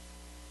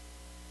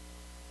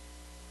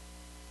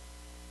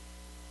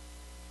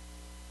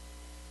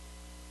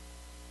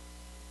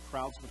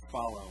 Crowds would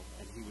follow,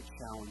 and he would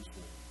challenge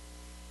them.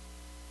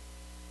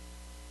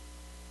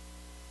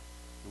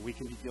 And we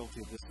can be guilty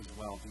of this as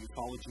well. Do you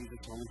follow Jesus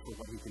only for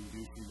what he can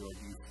do for you, or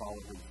do you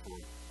follow him for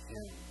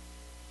him?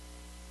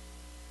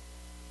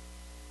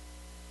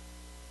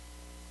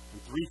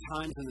 And 3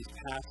 times in this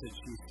passage,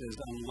 he says,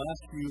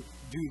 unless you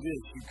do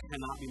this, you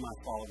cannot be my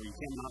follower. You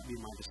cannot be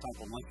my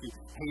disciple. Unless you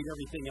hate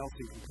everything else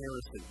in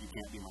comparison, you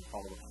can't be my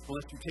follower.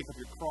 Unless you take up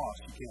your cross,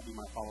 you can't be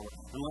my follower.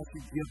 Unless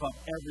you give up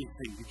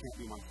everything, you can't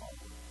be my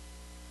follower.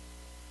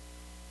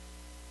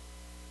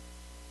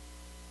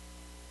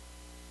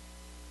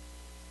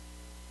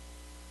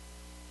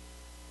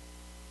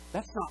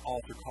 That's not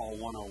altar call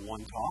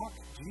 101 talk.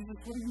 Jesus,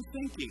 what are you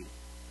thinking?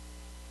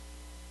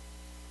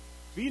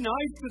 Be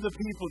nice to the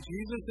people,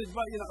 Jesus.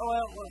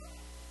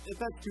 If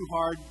that's too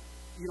hard,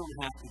 you don't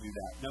have to do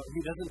that. No,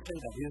 he doesn't say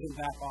that. He doesn't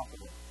back off of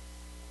it.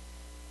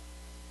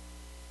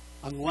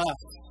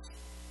 Unless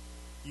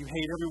you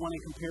hate everyone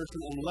in comparison,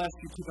 unless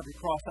you keep up your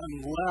cross,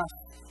 unless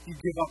you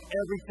give up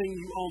everything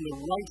you own, the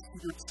rights to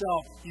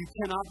yourself, you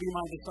cannot be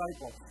my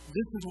disciple.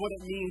 This is what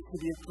it means to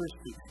be a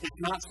Christian.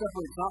 It's not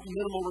separate. It's not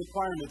minimal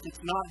requirements.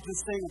 It's not just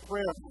saying a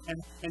prayer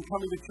and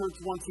coming to church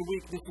once a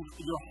week. This is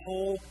your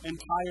whole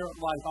entire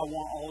life. I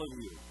want all of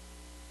you.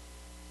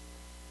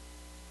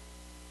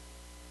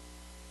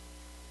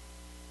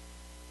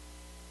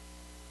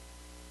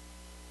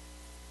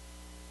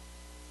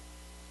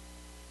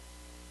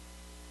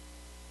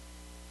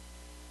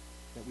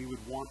 That we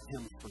would want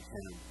him for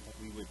him. That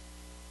he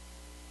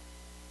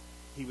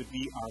would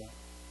be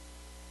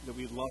that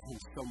we love him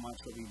so much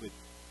that we would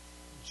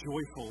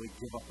joyfully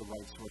give up the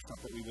rights to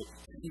ourselves, that we would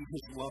see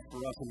his love for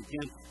us. And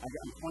again,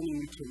 I'm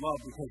pointing you to love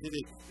because it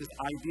is this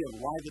idea of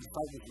why the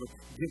disciples would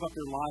give up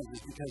their lives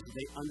is because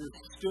they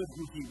understood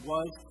who he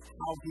was,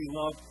 how he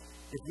loved.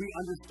 If we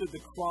understood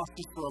the cross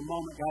just for a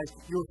moment, guys,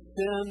 your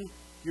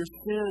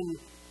sin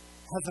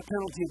has a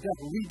penalty of death.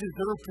 We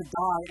deserve to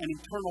die an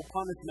eternal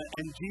punishment.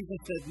 And Jesus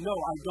said, no,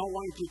 I don't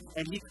want you to.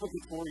 And he took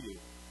it for you.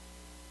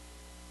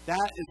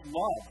 That is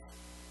love.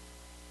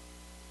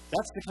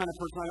 That's the kind of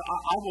person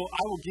I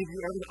will give you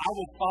everything. I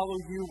will follow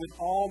you with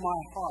all my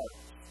heart.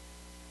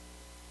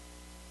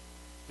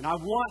 And I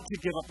want to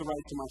give up the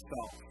right to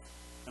myself.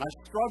 And I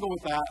struggle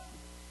with that.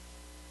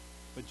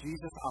 But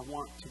Jesus, I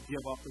want to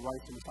give up the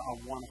right to myself. I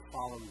want to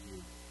follow you.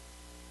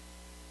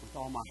 With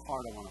all my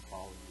heart, I want to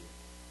follow you.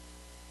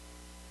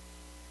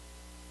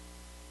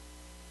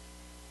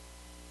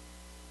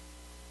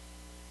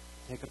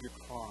 Take up your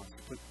cross.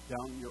 Put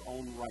down your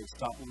own rights.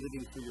 Stop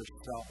living for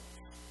yourself.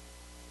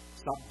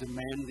 Stop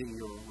demanding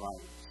your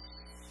rights.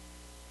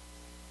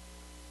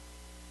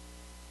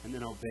 And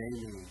then obey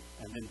me.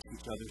 And then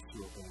teach others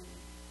to obey me.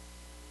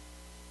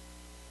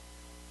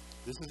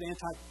 This is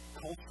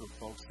anti-culture,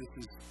 folks.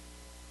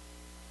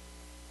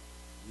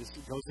 This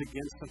goes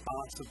against the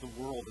thoughts of the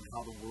world and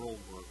how the world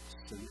works.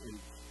 And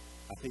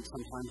I think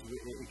sometimes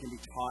it can be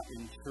taught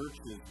in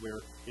churches where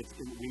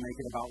we make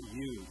it about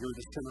you. You're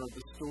the center of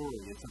the story.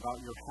 It's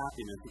about your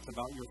happiness. It's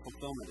about your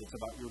fulfillment. It's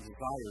about your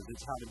desires.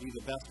 It's how to be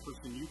the best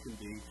person you can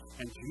be.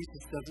 And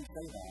Jesus doesn't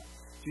say that.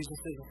 Jesus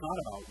says it's not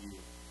about you.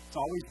 It's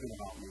always been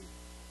about me.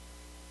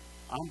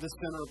 I'm the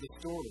center of the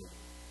story.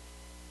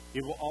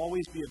 It will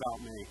always be about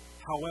me.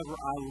 However,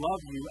 I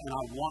love you and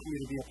I want you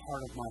to be a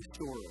part of my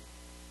story.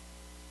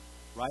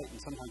 Right? And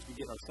sometimes we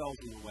get ourselves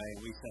in the way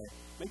and we say,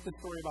 make the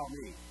story about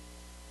me.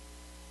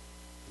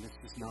 And it's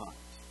just not.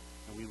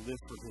 And we live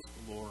for his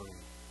glory.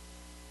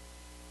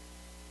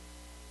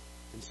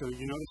 And so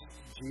you notice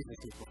Jesus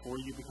says, before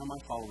you become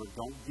my follower,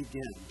 don't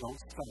begin, don't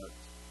start.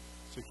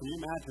 So can you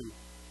imagine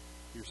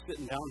you're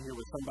sitting down here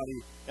with somebody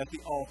at the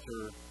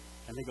altar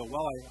and they go,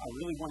 well, I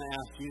really want to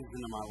ask Jesus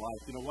into my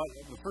life. You know what?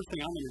 The first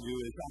thing I'm going to do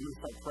is I'm going to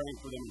start praying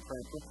for them and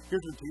praying for them.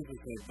 Here's what Jesus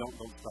says,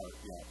 don't start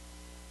yet.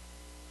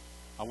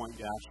 I want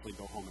you to actually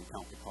go home and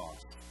count the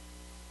cost.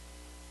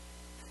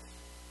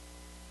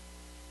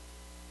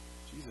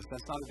 Jesus,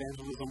 that's not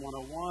evangelism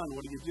 101.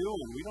 What are you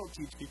doing? We don't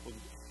teach people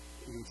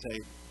who say,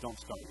 don't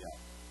start yet.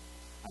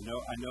 I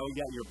know,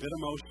 yeah, you're a bit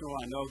emotional.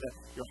 I know that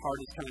your heart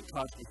is kind of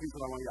touched, but here's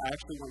what I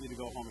actually want you to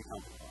go home and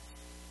count the cost.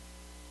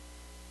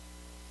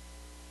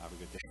 Have a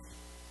good day.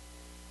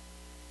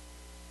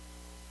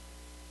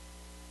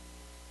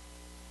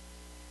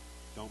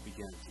 Don't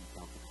begin to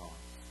count the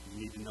cost.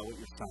 You need to know what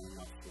you're signing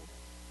up for.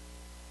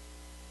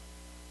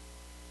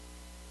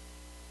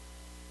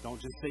 Don't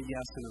just say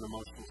yes in an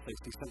emotional state.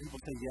 Some people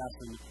say yes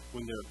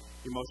when they're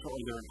emotional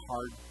or they're in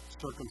hard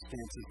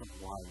circumstances of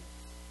life.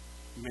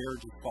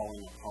 Marriage is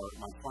falling apart.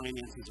 My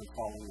finances are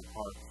falling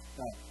apart.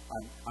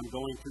 I'm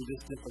going through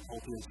this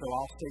difficulty, and so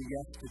I'll say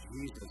yes to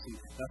Jesus. And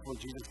that's where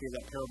Jesus gave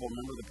that parable.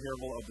 Remember the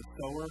parable of the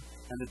sower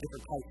and the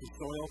different types of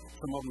soil?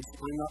 Some of them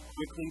spring up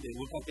quickly. They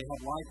look like they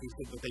have life. He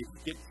said, but they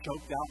get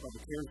choked out by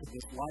the cares of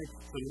this life.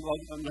 So in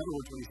other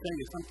words, what he's saying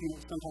is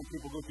sometimes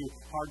people go through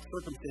hard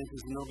circumstances,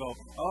 and they'll go,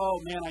 oh,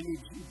 man, I need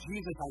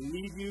Jesus. I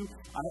need you.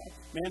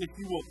 Man, if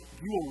you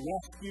will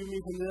rescue me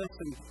from this.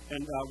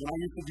 And when I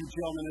used to do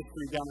jail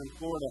ministry down in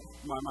Florida,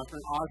 my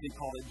friend Ozzy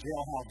called it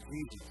Jailhouse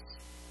Jesus.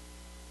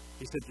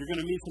 He said, you're going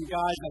to meet some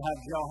guys that have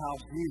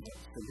Jailhouse Jesus.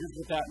 And here's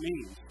what that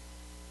means.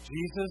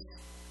 Jesus,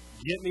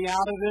 get me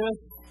out of this,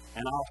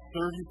 and I'll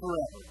serve you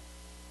forever.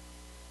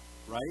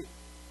 Right?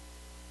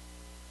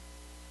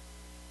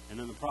 And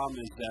then the problem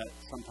is that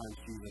sometimes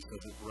Jesus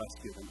doesn't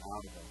rescue them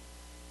out of it.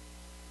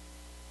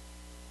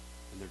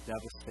 And they're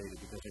devastated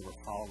because they were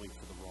following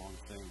for the wrong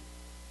thing.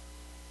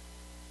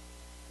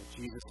 But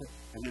Jesus,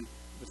 and then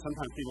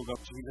sometimes people go,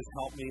 Jesus,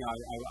 help me,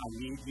 I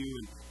need you,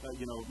 and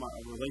my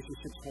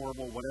relationship's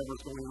horrible,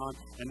 whatever's going on,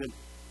 and then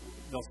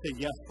they'll say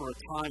yes for a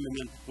time, and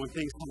then when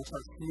things kind of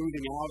start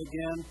smoothing out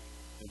again,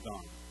 they're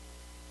done.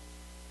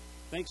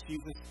 Thanks,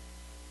 Jesus.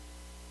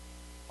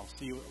 I'll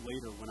see you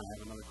later when I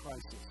have another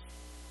crisis.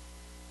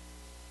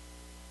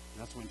 And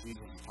that's when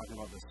Jesus is talking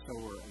about the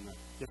sower and the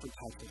different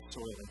types of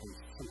soil that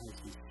sometimes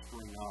can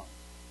spring up,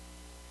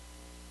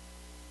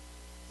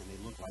 and they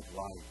look like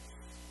life.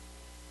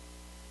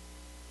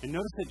 And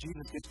notice that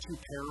Jesus gives two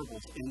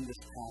parables in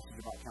this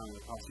passage about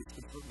counting the cost.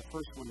 The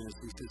first one is,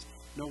 he says,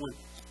 no one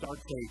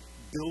starts a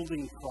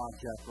building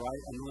project,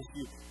 right, unless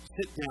you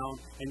sit down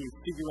and you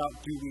figure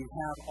out, do we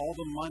have all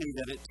the money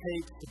that it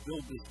takes to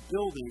build this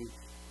building?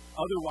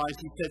 Otherwise,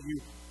 he said, you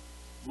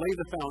lay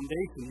the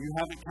foundation. You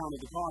haven't counted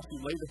the cost.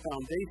 You lay the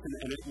foundation,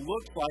 and it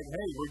looks like,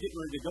 hey, we're getting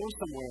ready to go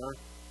somewhere.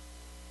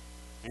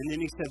 And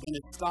then he said, then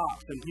it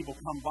stops, and people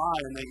come by,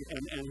 and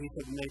he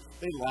said, and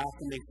they laugh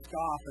and they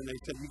scoff, and they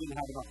said, you didn't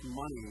have enough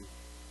money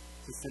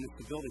to finish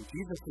the building.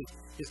 Jesus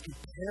is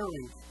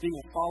comparing being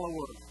a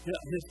follower,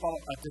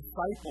 a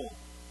disciple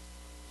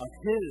of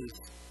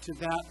his, to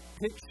that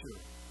picture.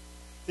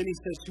 Then he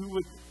says,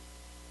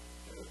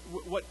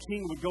 what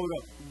king would go to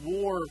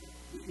war,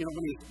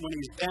 when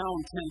he's down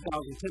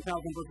 10,000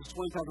 versus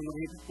 20,000, when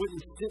he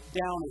wouldn't sit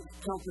down and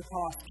count the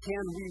cost,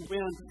 can we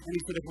win? And he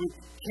said, if we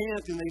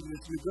can't, and they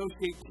just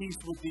negotiate peace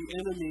with the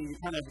enemy, you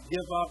kind of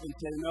give up and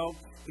say no.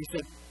 He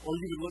said, or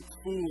you would look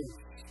foolish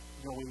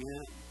going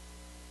in.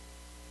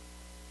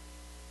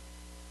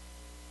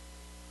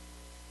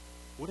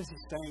 What is he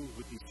saying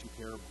with these two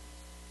parables?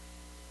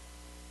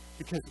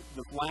 Because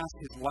his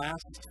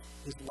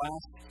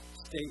last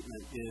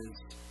statement is,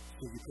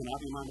 you cannot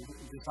be my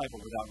disciple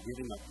without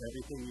giving up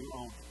everything you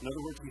own. In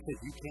other words, he said,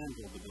 you can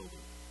build the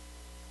building.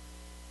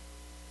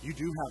 You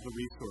do have the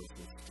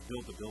resources to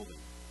build the building.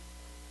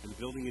 And the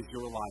building is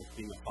your life,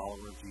 being a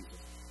follower of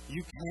Jesus. You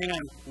can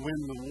win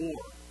the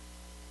war.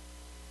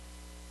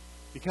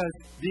 Because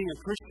being a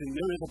Christian,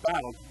 there is a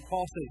battle.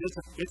 Paul says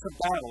it's a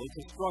battle, it's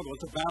a struggle,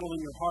 it's a battle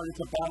in your heart,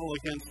 it's a battle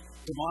against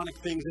demonic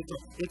things,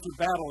 it's a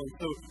battle. And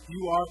so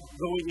you are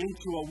going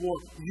into a war.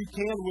 You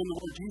can win the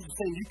war. Jesus is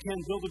saying you can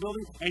build a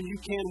building and you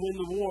can win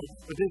the war.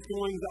 But the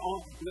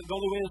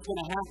only way it's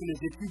going to happen is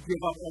if you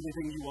give up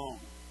everything you own.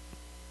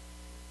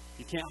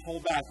 You can't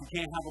hold back. You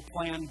can't have a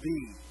plan B.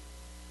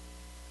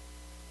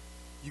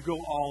 You go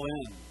all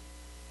in.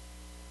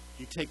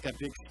 You take that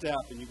big step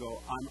and you go,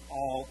 I'm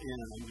all in.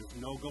 And there's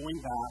no going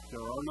back.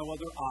 There are no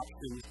other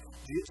options.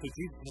 So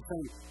Jesus is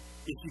saying,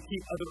 if you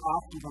keep other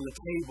options on the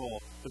table,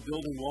 the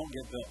building won't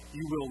get built.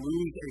 You will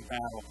lose a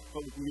battle.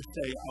 But when you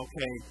say,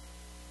 okay,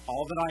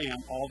 all that I am,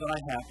 all that I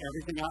have,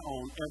 everything I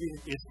own,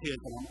 everything is his,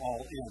 and I'm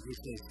all in. He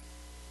says,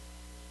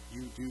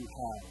 you do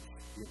have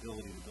the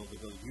ability to build the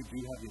building. You do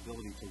have the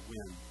ability to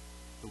win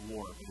the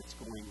war, but it's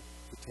going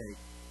to take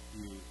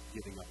you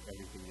giving up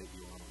everything that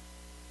you own.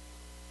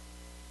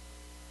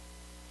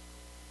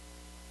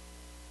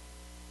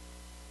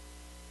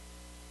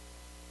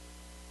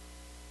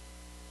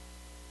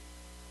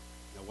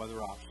 No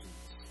other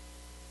options.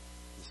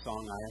 The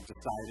song, I Have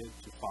Decided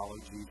to Follow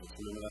Jesus.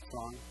 Remember that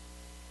song?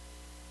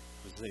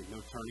 It was no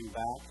turning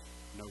back,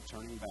 no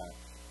turning back.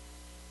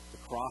 The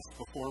cross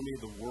before me,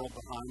 the world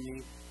behind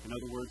me. In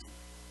other words,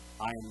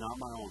 I am not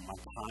my own. My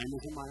time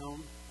isn't my own.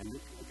 And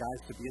guys,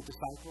 to be a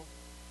disciple,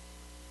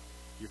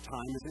 your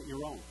time isn't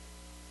your own.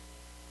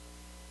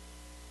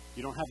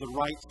 You don't have the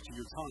rights to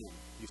your time.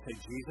 You say,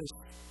 Jesus,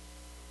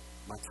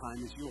 my time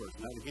is yours.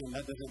 Now, again,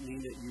 that doesn't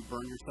mean that you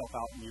burn yourself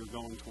out and you're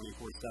going 24/7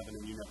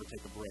 and you never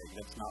take a break.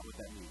 That's not what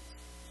that means.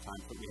 It's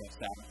time that we have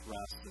Sabbath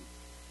rest.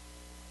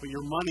 But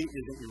your money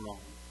isn't your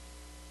own.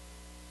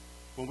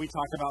 When we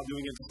talk about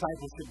doing a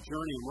discipleship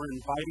journey, we're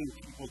inviting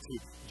people to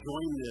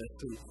join this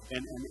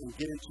and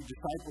get into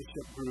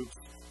discipleship groups.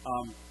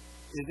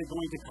 Is it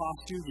going to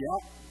cost you?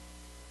 Yep.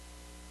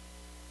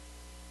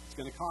 It's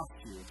going to cost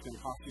you. It's going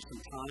to cost you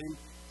some time.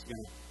 It's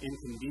going to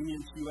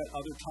inconvenience you at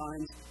other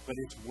times, but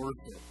it's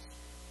worth it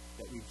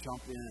that we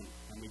jump in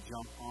and we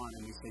jump on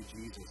and we say,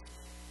 Jesus,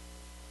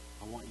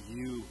 I want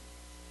you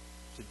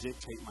to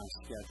dictate my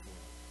schedule.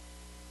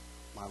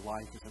 My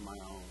life isn't my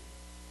own.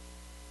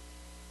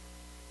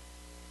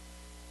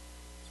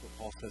 That's what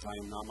Paul says, I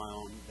am not my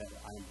own, that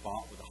I am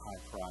bought with a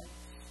high price.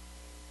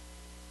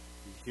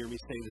 You hear me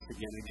say this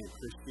again and again.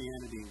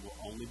 Christianity will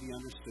only be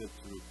understood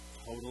through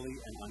totally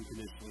and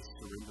unconditionally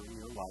surrendering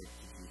your life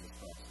to Jesus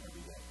Christ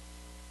every day.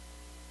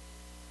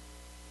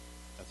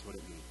 That's what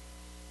it means.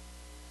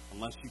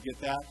 Unless you get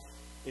that,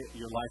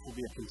 your life will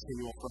be a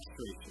continual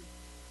frustration.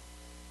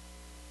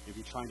 You'll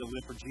be trying to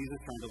live for Jesus,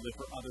 trying to live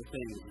for other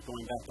things,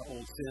 going back to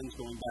old sins,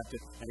 going back to,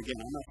 and again,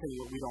 I'm not saying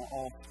that we don't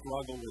all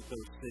struggle with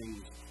those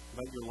things,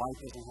 but your life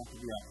doesn't have to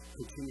be a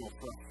continual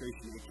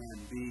frustration. It can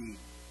be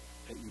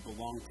that you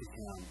belong to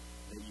Him,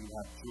 that you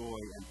have joy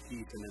and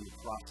peace, and in the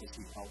process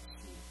He helps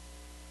you.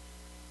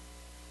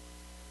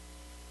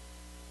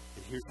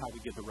 And here's how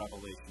we get the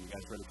revelation. You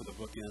guys ready for the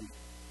bookend?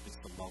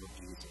 It's the love of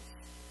Jesus.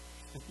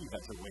 You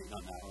guys are waiting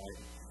on that, right?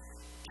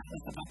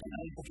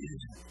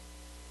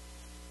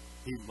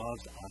 He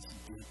loves us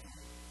deeply.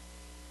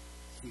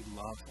 He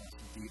loves us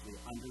deeply.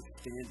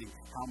 Understanding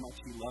how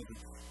much He loves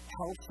us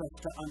helps us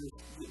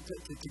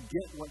to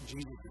get what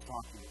Jesus is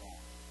talking about.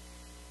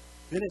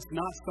 Then it's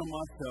not so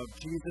much of,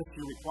 Jesus,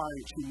 you're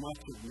requiring too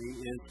much of me,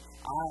 is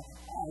I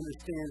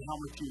understand how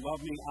much you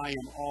love me, I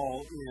am all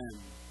in.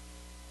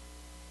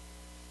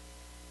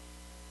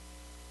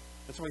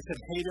 That's why he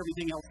said, hate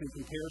everything else in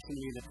comparison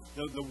to me.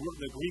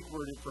 The Greek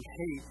word for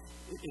hate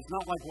is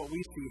not like what we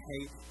see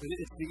hate, but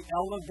it's the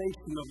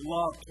elevation of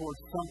love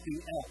towards something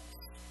else.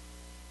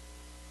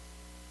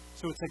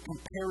 So it's a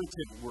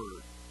comparative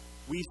word.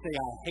 We say,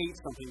 I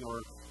hate something, or,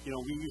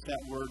 we use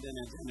that word and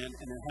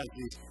it has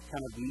these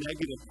kind of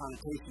negative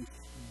connotations.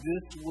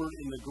 This word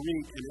in the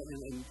Greek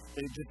and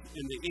they just,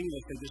 in the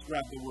English, they just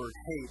grab the word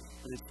hate.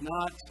 But it's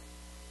not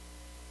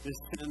this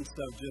sense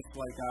of just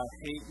like, I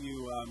hate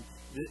you.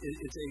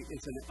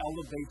 It's an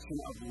elevation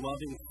of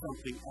loving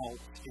something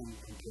else in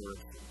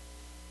comparison.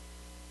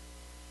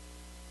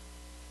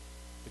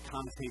 The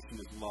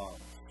connotation is love.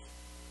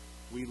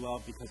 We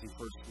love because he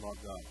first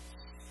loved us.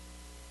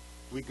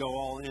 We go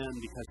all in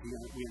because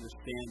we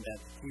understand that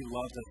he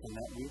loves us and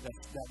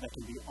that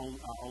can be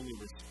our only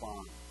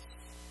response.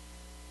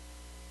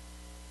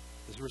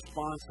 This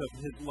response of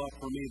his love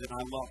for me, that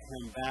I love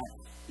him back.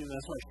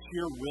 That's why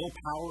sheer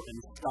willpower and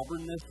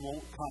stubbornness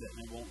won't cut it and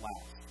it won't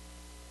last.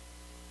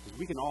 Because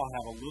we can all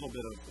have a little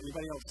bit of,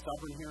 anybody else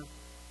stubborn here?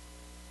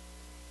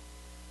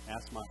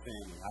 Ask my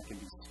family. I can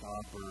be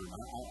stubborn.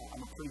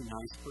 I'm a pretty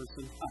nice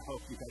person. I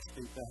hope you guys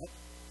think that.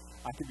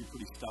 I can be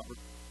pretty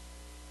stubborn.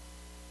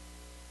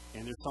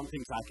 And there's some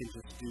things I can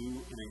just do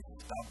in a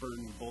stubborn,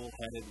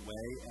 bullheaded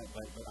way,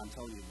 but I'm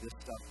telling you, this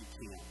stuff you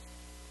can't.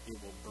 It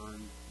will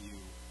burn you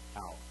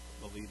out.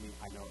 Believe me,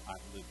 I know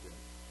I've lived it.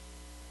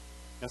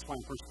 That's why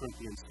in 1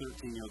 Corinthians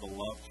 13, the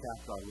love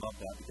chapter, I love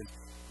that, because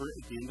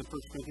at the end of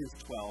 1 Corinthians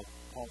 12,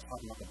 Paul's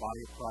talking about the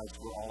body of Christ.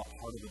 We're all a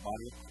part of the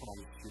body of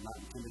Christ. You're not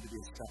intended to be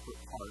a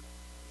separate part.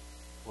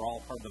 We're all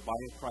a part of the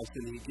body of Christ.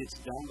 And he gets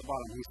down the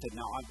bottom. He said,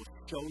 now I will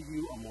show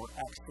you a more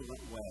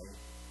excellent way.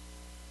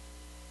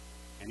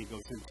 And he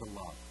goes into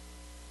love.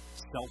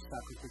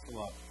 Self-sacrificial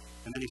love.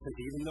 And then he says,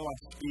 even though I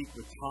speak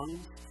with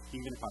tongues,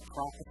 even if I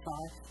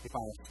prophesy, if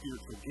I have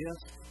spiritual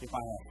gifts, if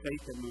I have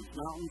faith that moves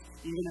mountains,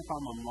 even if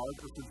I'm a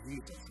martyr for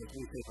Jesus,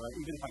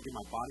 even if I get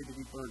my body to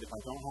be burned, if I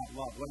don't have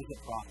love, what does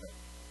it profit?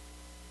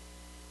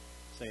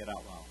 Say it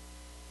out loud.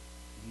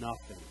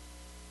 Nothing.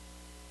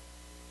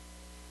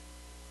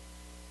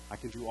 I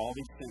can do all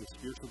these things,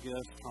 spiritual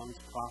gifts, tongues,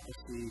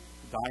 prophecy,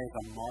 die as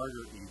a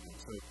martyr even.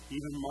 So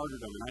even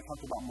martyrdom, and I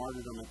talked about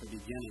martyrdom at the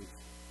beginning,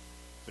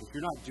 but if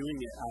you're not doing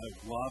it out of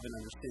love and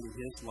understanding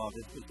his love,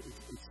 it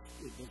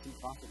doesn't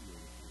profit you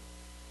anything.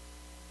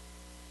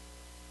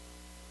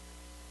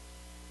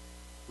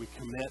 We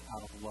commit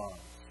out of love.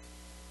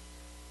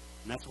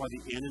 And that's why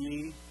the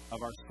enemy of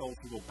our souls,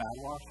 he will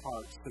battle our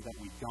hearts so that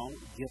we don't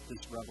get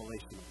this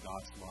revelation of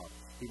God's love.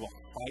 He will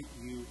fight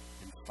you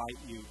and fight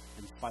you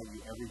and fight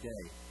you every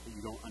day that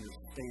you don't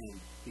understand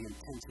the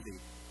intensity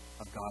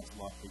of God's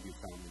love for you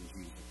found in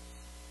Jesus.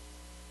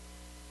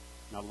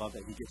 And I love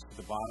that he gets to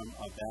the bottom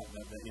of that,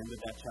 the end of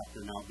that chapter.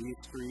 Now these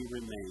three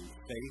remain.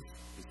 Faith.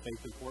 Is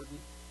faith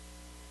important?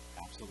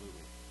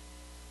 Absolutely.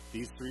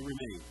 These three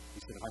remain. He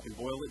said, if I can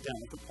boil it down,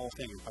 that's what Paul's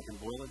saying. If I can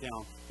boil it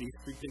down, these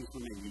three things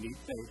remain. You need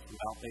faith.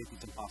 Without faith,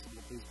 it's impossible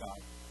to please God.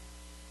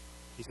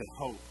 He said,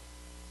 hope.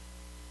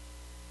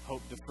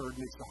 Hope deferred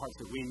makes the heart.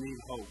 So we need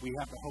hope. We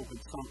have to hope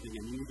in something,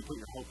 and you need to put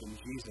your hope in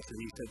Jesus. And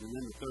he said, and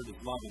then the third is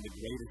love, and the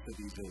greatest of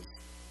these is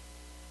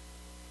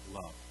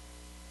love.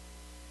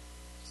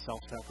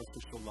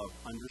 Self-sacrificial love.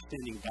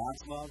 Understanding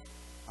God's love,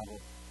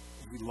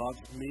 he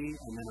loves me,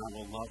 and then I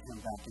will love him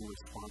back in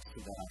response to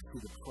that. I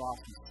see the cross,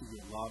 I see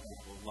your love, and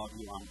I will love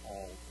you. I'm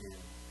all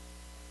in.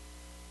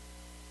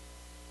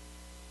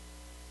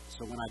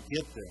 So when I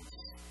get this,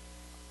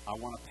 I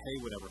want to pay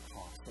whatever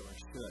cost that I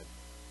should.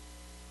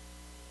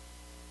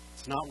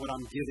 It's not what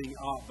I'm giving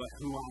up, but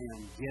who I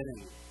am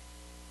getting.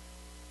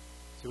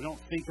 So we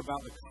don't think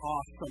about the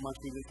cost so much.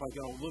 We just like,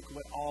 oh, look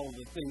at all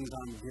the things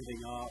I'm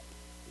giving up.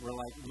 We're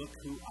like, look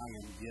who I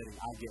am getting.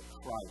 I get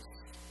Christ.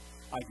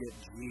 I get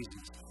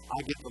Jesus. I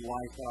get the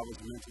life that I was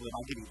meant to live.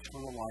 I get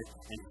eternal life,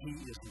 and he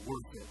is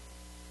worth it.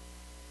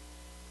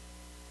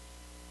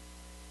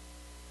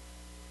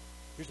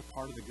 Here's a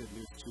part of the good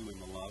news, too, in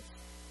the love.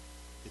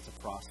 It's a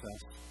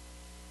process.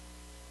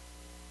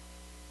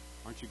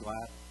 Aren't you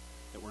glad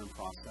that we're in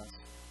process?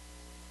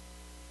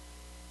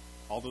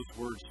 All those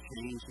words,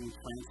 changing,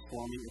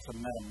 transforming, it's a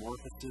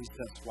metamorphosis.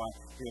 That's why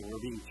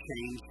we're being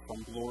changed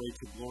from glory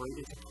to glory.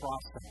 It's a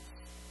process.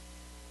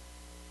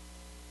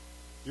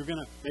 You're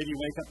going to maybe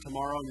wake up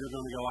tomorrow and you're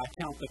going to go, I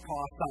count the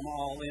cost, I'm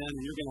all in,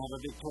 and you're going to have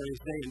a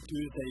victorious day, and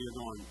Tuesday you're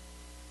going,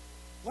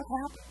 what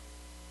happened?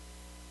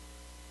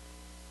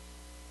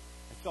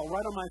 I fell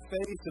right on my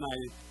face, and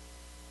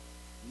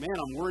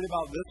I'm worried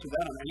about this or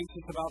that, I'm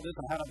anxious about this,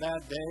 I had a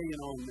bad day,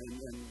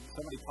 and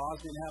somebody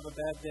caused me to have a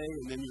bad day,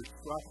 and then you're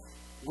struck.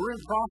 We're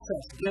in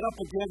process. Get up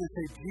again and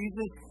say,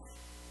 Jesus,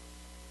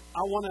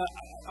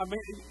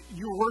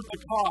 you're worth the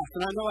cost.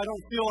 And I know I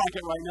don't feel like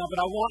it right now, but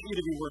I want you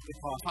to be worth the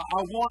cost. I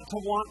want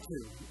to.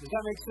 Does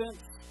that make sense?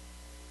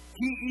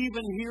 He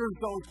even hears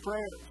those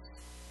prayers.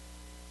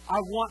 I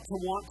want to.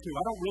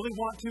 I don't really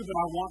want to, but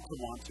I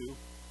want to.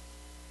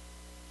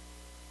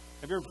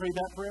 Have you ever prayed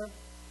that prayer?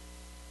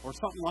 Or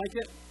something like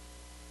it?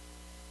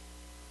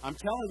 I'm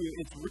telling you,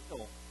 it's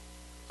real.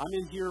 I'm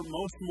in here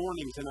most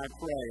mornings and I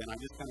pray, and I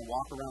just kind of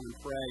walk around and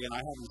pray, and I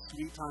have these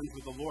sweet times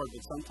with the Lord,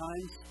 but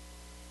sometimes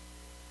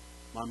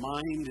my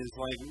mind is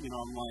like,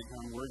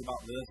 I'm worried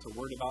about this or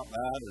worried about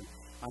that, and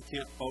I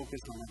can't focus.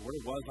 I'm like,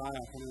 where was I?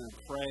 I come in and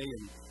pray,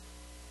 and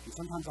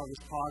sometimes I'll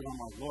just pause. I'm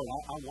like, Lord,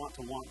 I want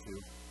to.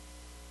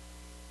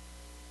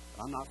 But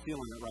I'm not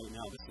feeling it right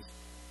now.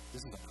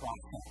 This is a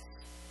process,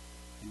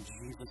 and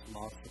Jesus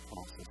loves the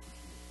process with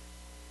you.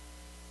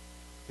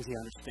 Because he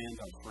understands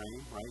our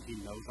frame, right? He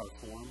knows our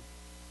form.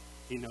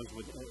 He knows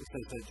what, it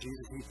says that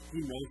Jesus,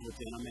 he knows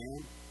what's in a man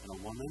and a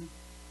woman.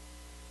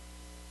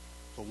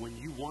 But when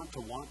you want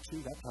to,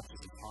 that touches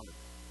his heart.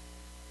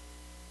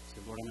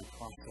 Say, Lord, I'm in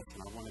process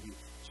and I want to be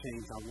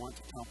changed. I want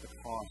to count the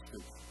cost.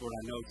 And Lord,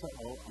 I know,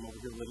 I'm over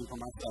here living for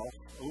myself.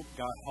 Oh,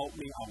 God, help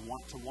me. I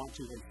want to.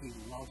 And he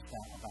loves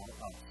that about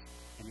us.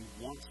 And he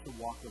wants to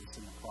walk with us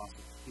in the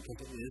process.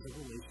 Because it is a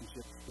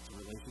relationship. It's a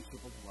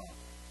relationship of love.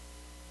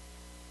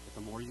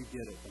 But the more you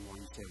get it, the more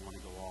you say, I want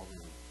to go all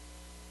in.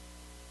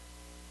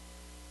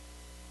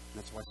 And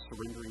that's why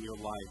surrendering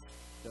your life,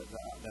 that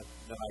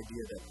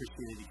idea that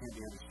Christianity can't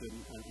be understood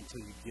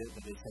until you get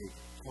that it's a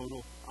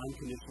total,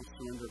 unconditional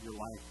surrender of your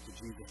life to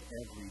Jesus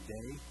every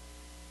day.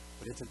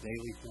 But it's a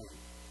daily thing.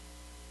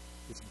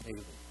 It's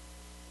daily.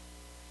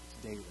 It's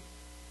daily.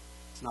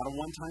 It's not a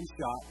one-time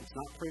shot. It's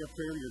not pray a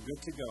prayer, you're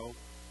good to go.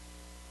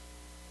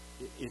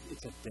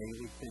 It's a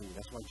daily thing.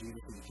 That's why Jesus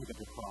said you pick up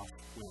your cross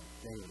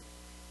daily.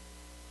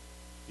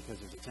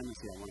 Because there's a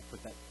tendency I want to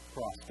put that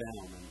cross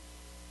down and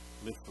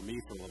live for me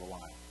for a little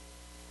while.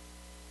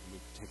 And we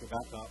take it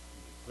back up,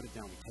 and we put it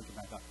down, we take it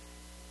back up.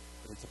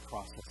 But it's a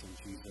process, and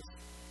Jesus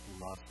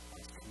loves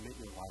us. Commit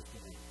your life to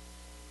him.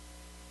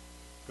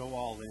 Go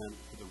all in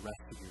for the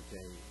rest of your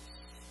days.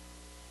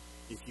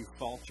 If you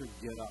falter,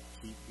 get up,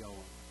 keep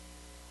going.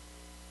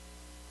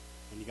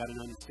 And you got to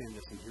understand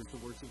this, and here's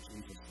the words of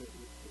Jesus.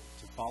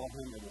 To follow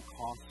him, it will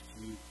cost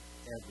you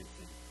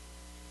everything.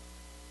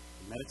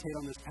 Meditate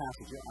on this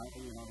passage.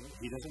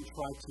 He doesn't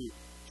try to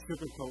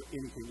sugarcoat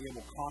anything. It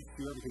will cost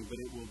you everything, but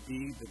it will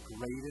be the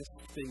greatest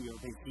thing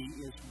you'll think. He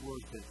is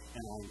worth it.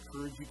 And I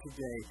encourage you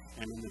today,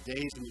 and in the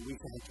days and the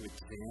weeks ahead, to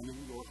examine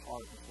your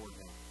heart before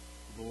him.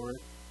 Lord,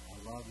 I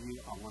love you.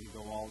 I want to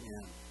go all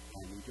in.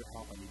 I need your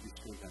help. I need your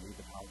strength. I need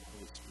the power of the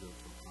Holy Spirit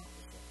to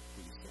accomplish it.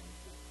 Please stand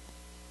with me.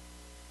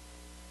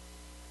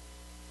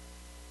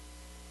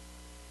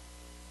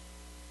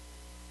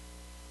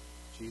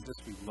 Jesus,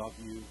 we love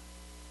you.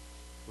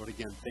 Lord,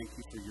 again, thank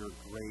you for your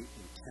great,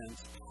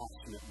 intense,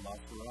 passionate love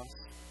for us.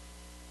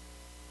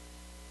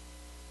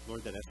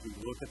 Lord, that as we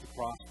look at the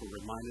cross, we're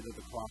reminded of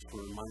the cross,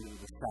 we're reminded of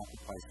the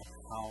sacrifice of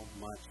how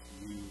much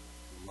you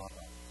love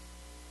us.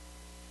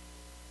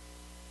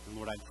 And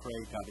Lord, I pray,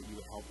 God, that you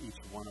would help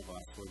each one of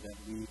us, Lord, that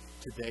we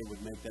today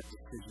would make that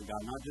decision,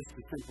 God, not just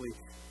to simply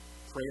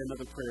pray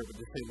another prayer, but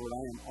to say, Lord,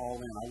 I am all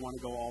in. I want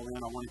to go all in.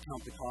 I want to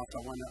count the cost.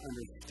 I want to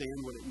understand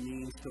what it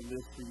means to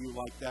live for you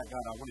like that.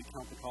 God, I want to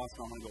count the cost,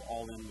 and I want to go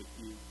all in with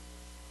you.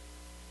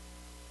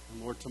 And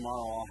Lord,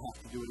 tomorrow I'll have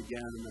to do it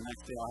again, and the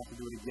next day I'll have to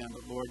do it again.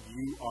 But Lord,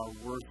 you are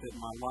worth it.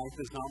 My life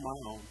is not my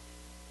own.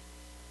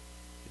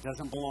 It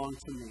doesn't belong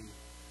to me.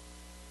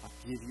 I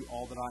give you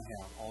all that I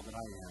have, all that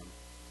I am.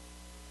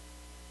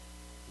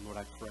 And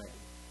Lord, I pray,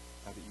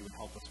 God, that you would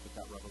help us with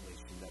that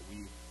revelation, that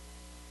we,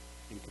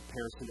 in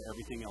comparison to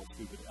everything else,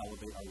 we would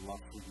elevate our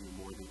love for you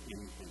more than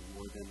anything,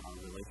 more than our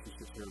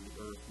relationships here on the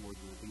earth, more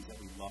than the things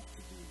that we love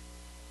to do,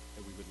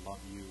 that we would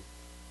love you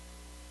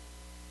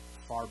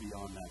far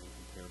beyond that in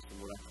comparison.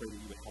 Lord, I pray that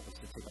you would help us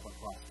to take up our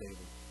cross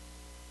daily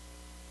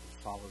and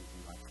follow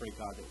you. I pray,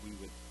 God, that we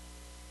would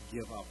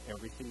give up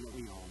everything that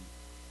we own,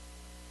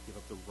 give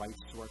up the rights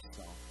to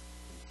ourselves,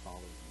 and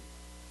follow you.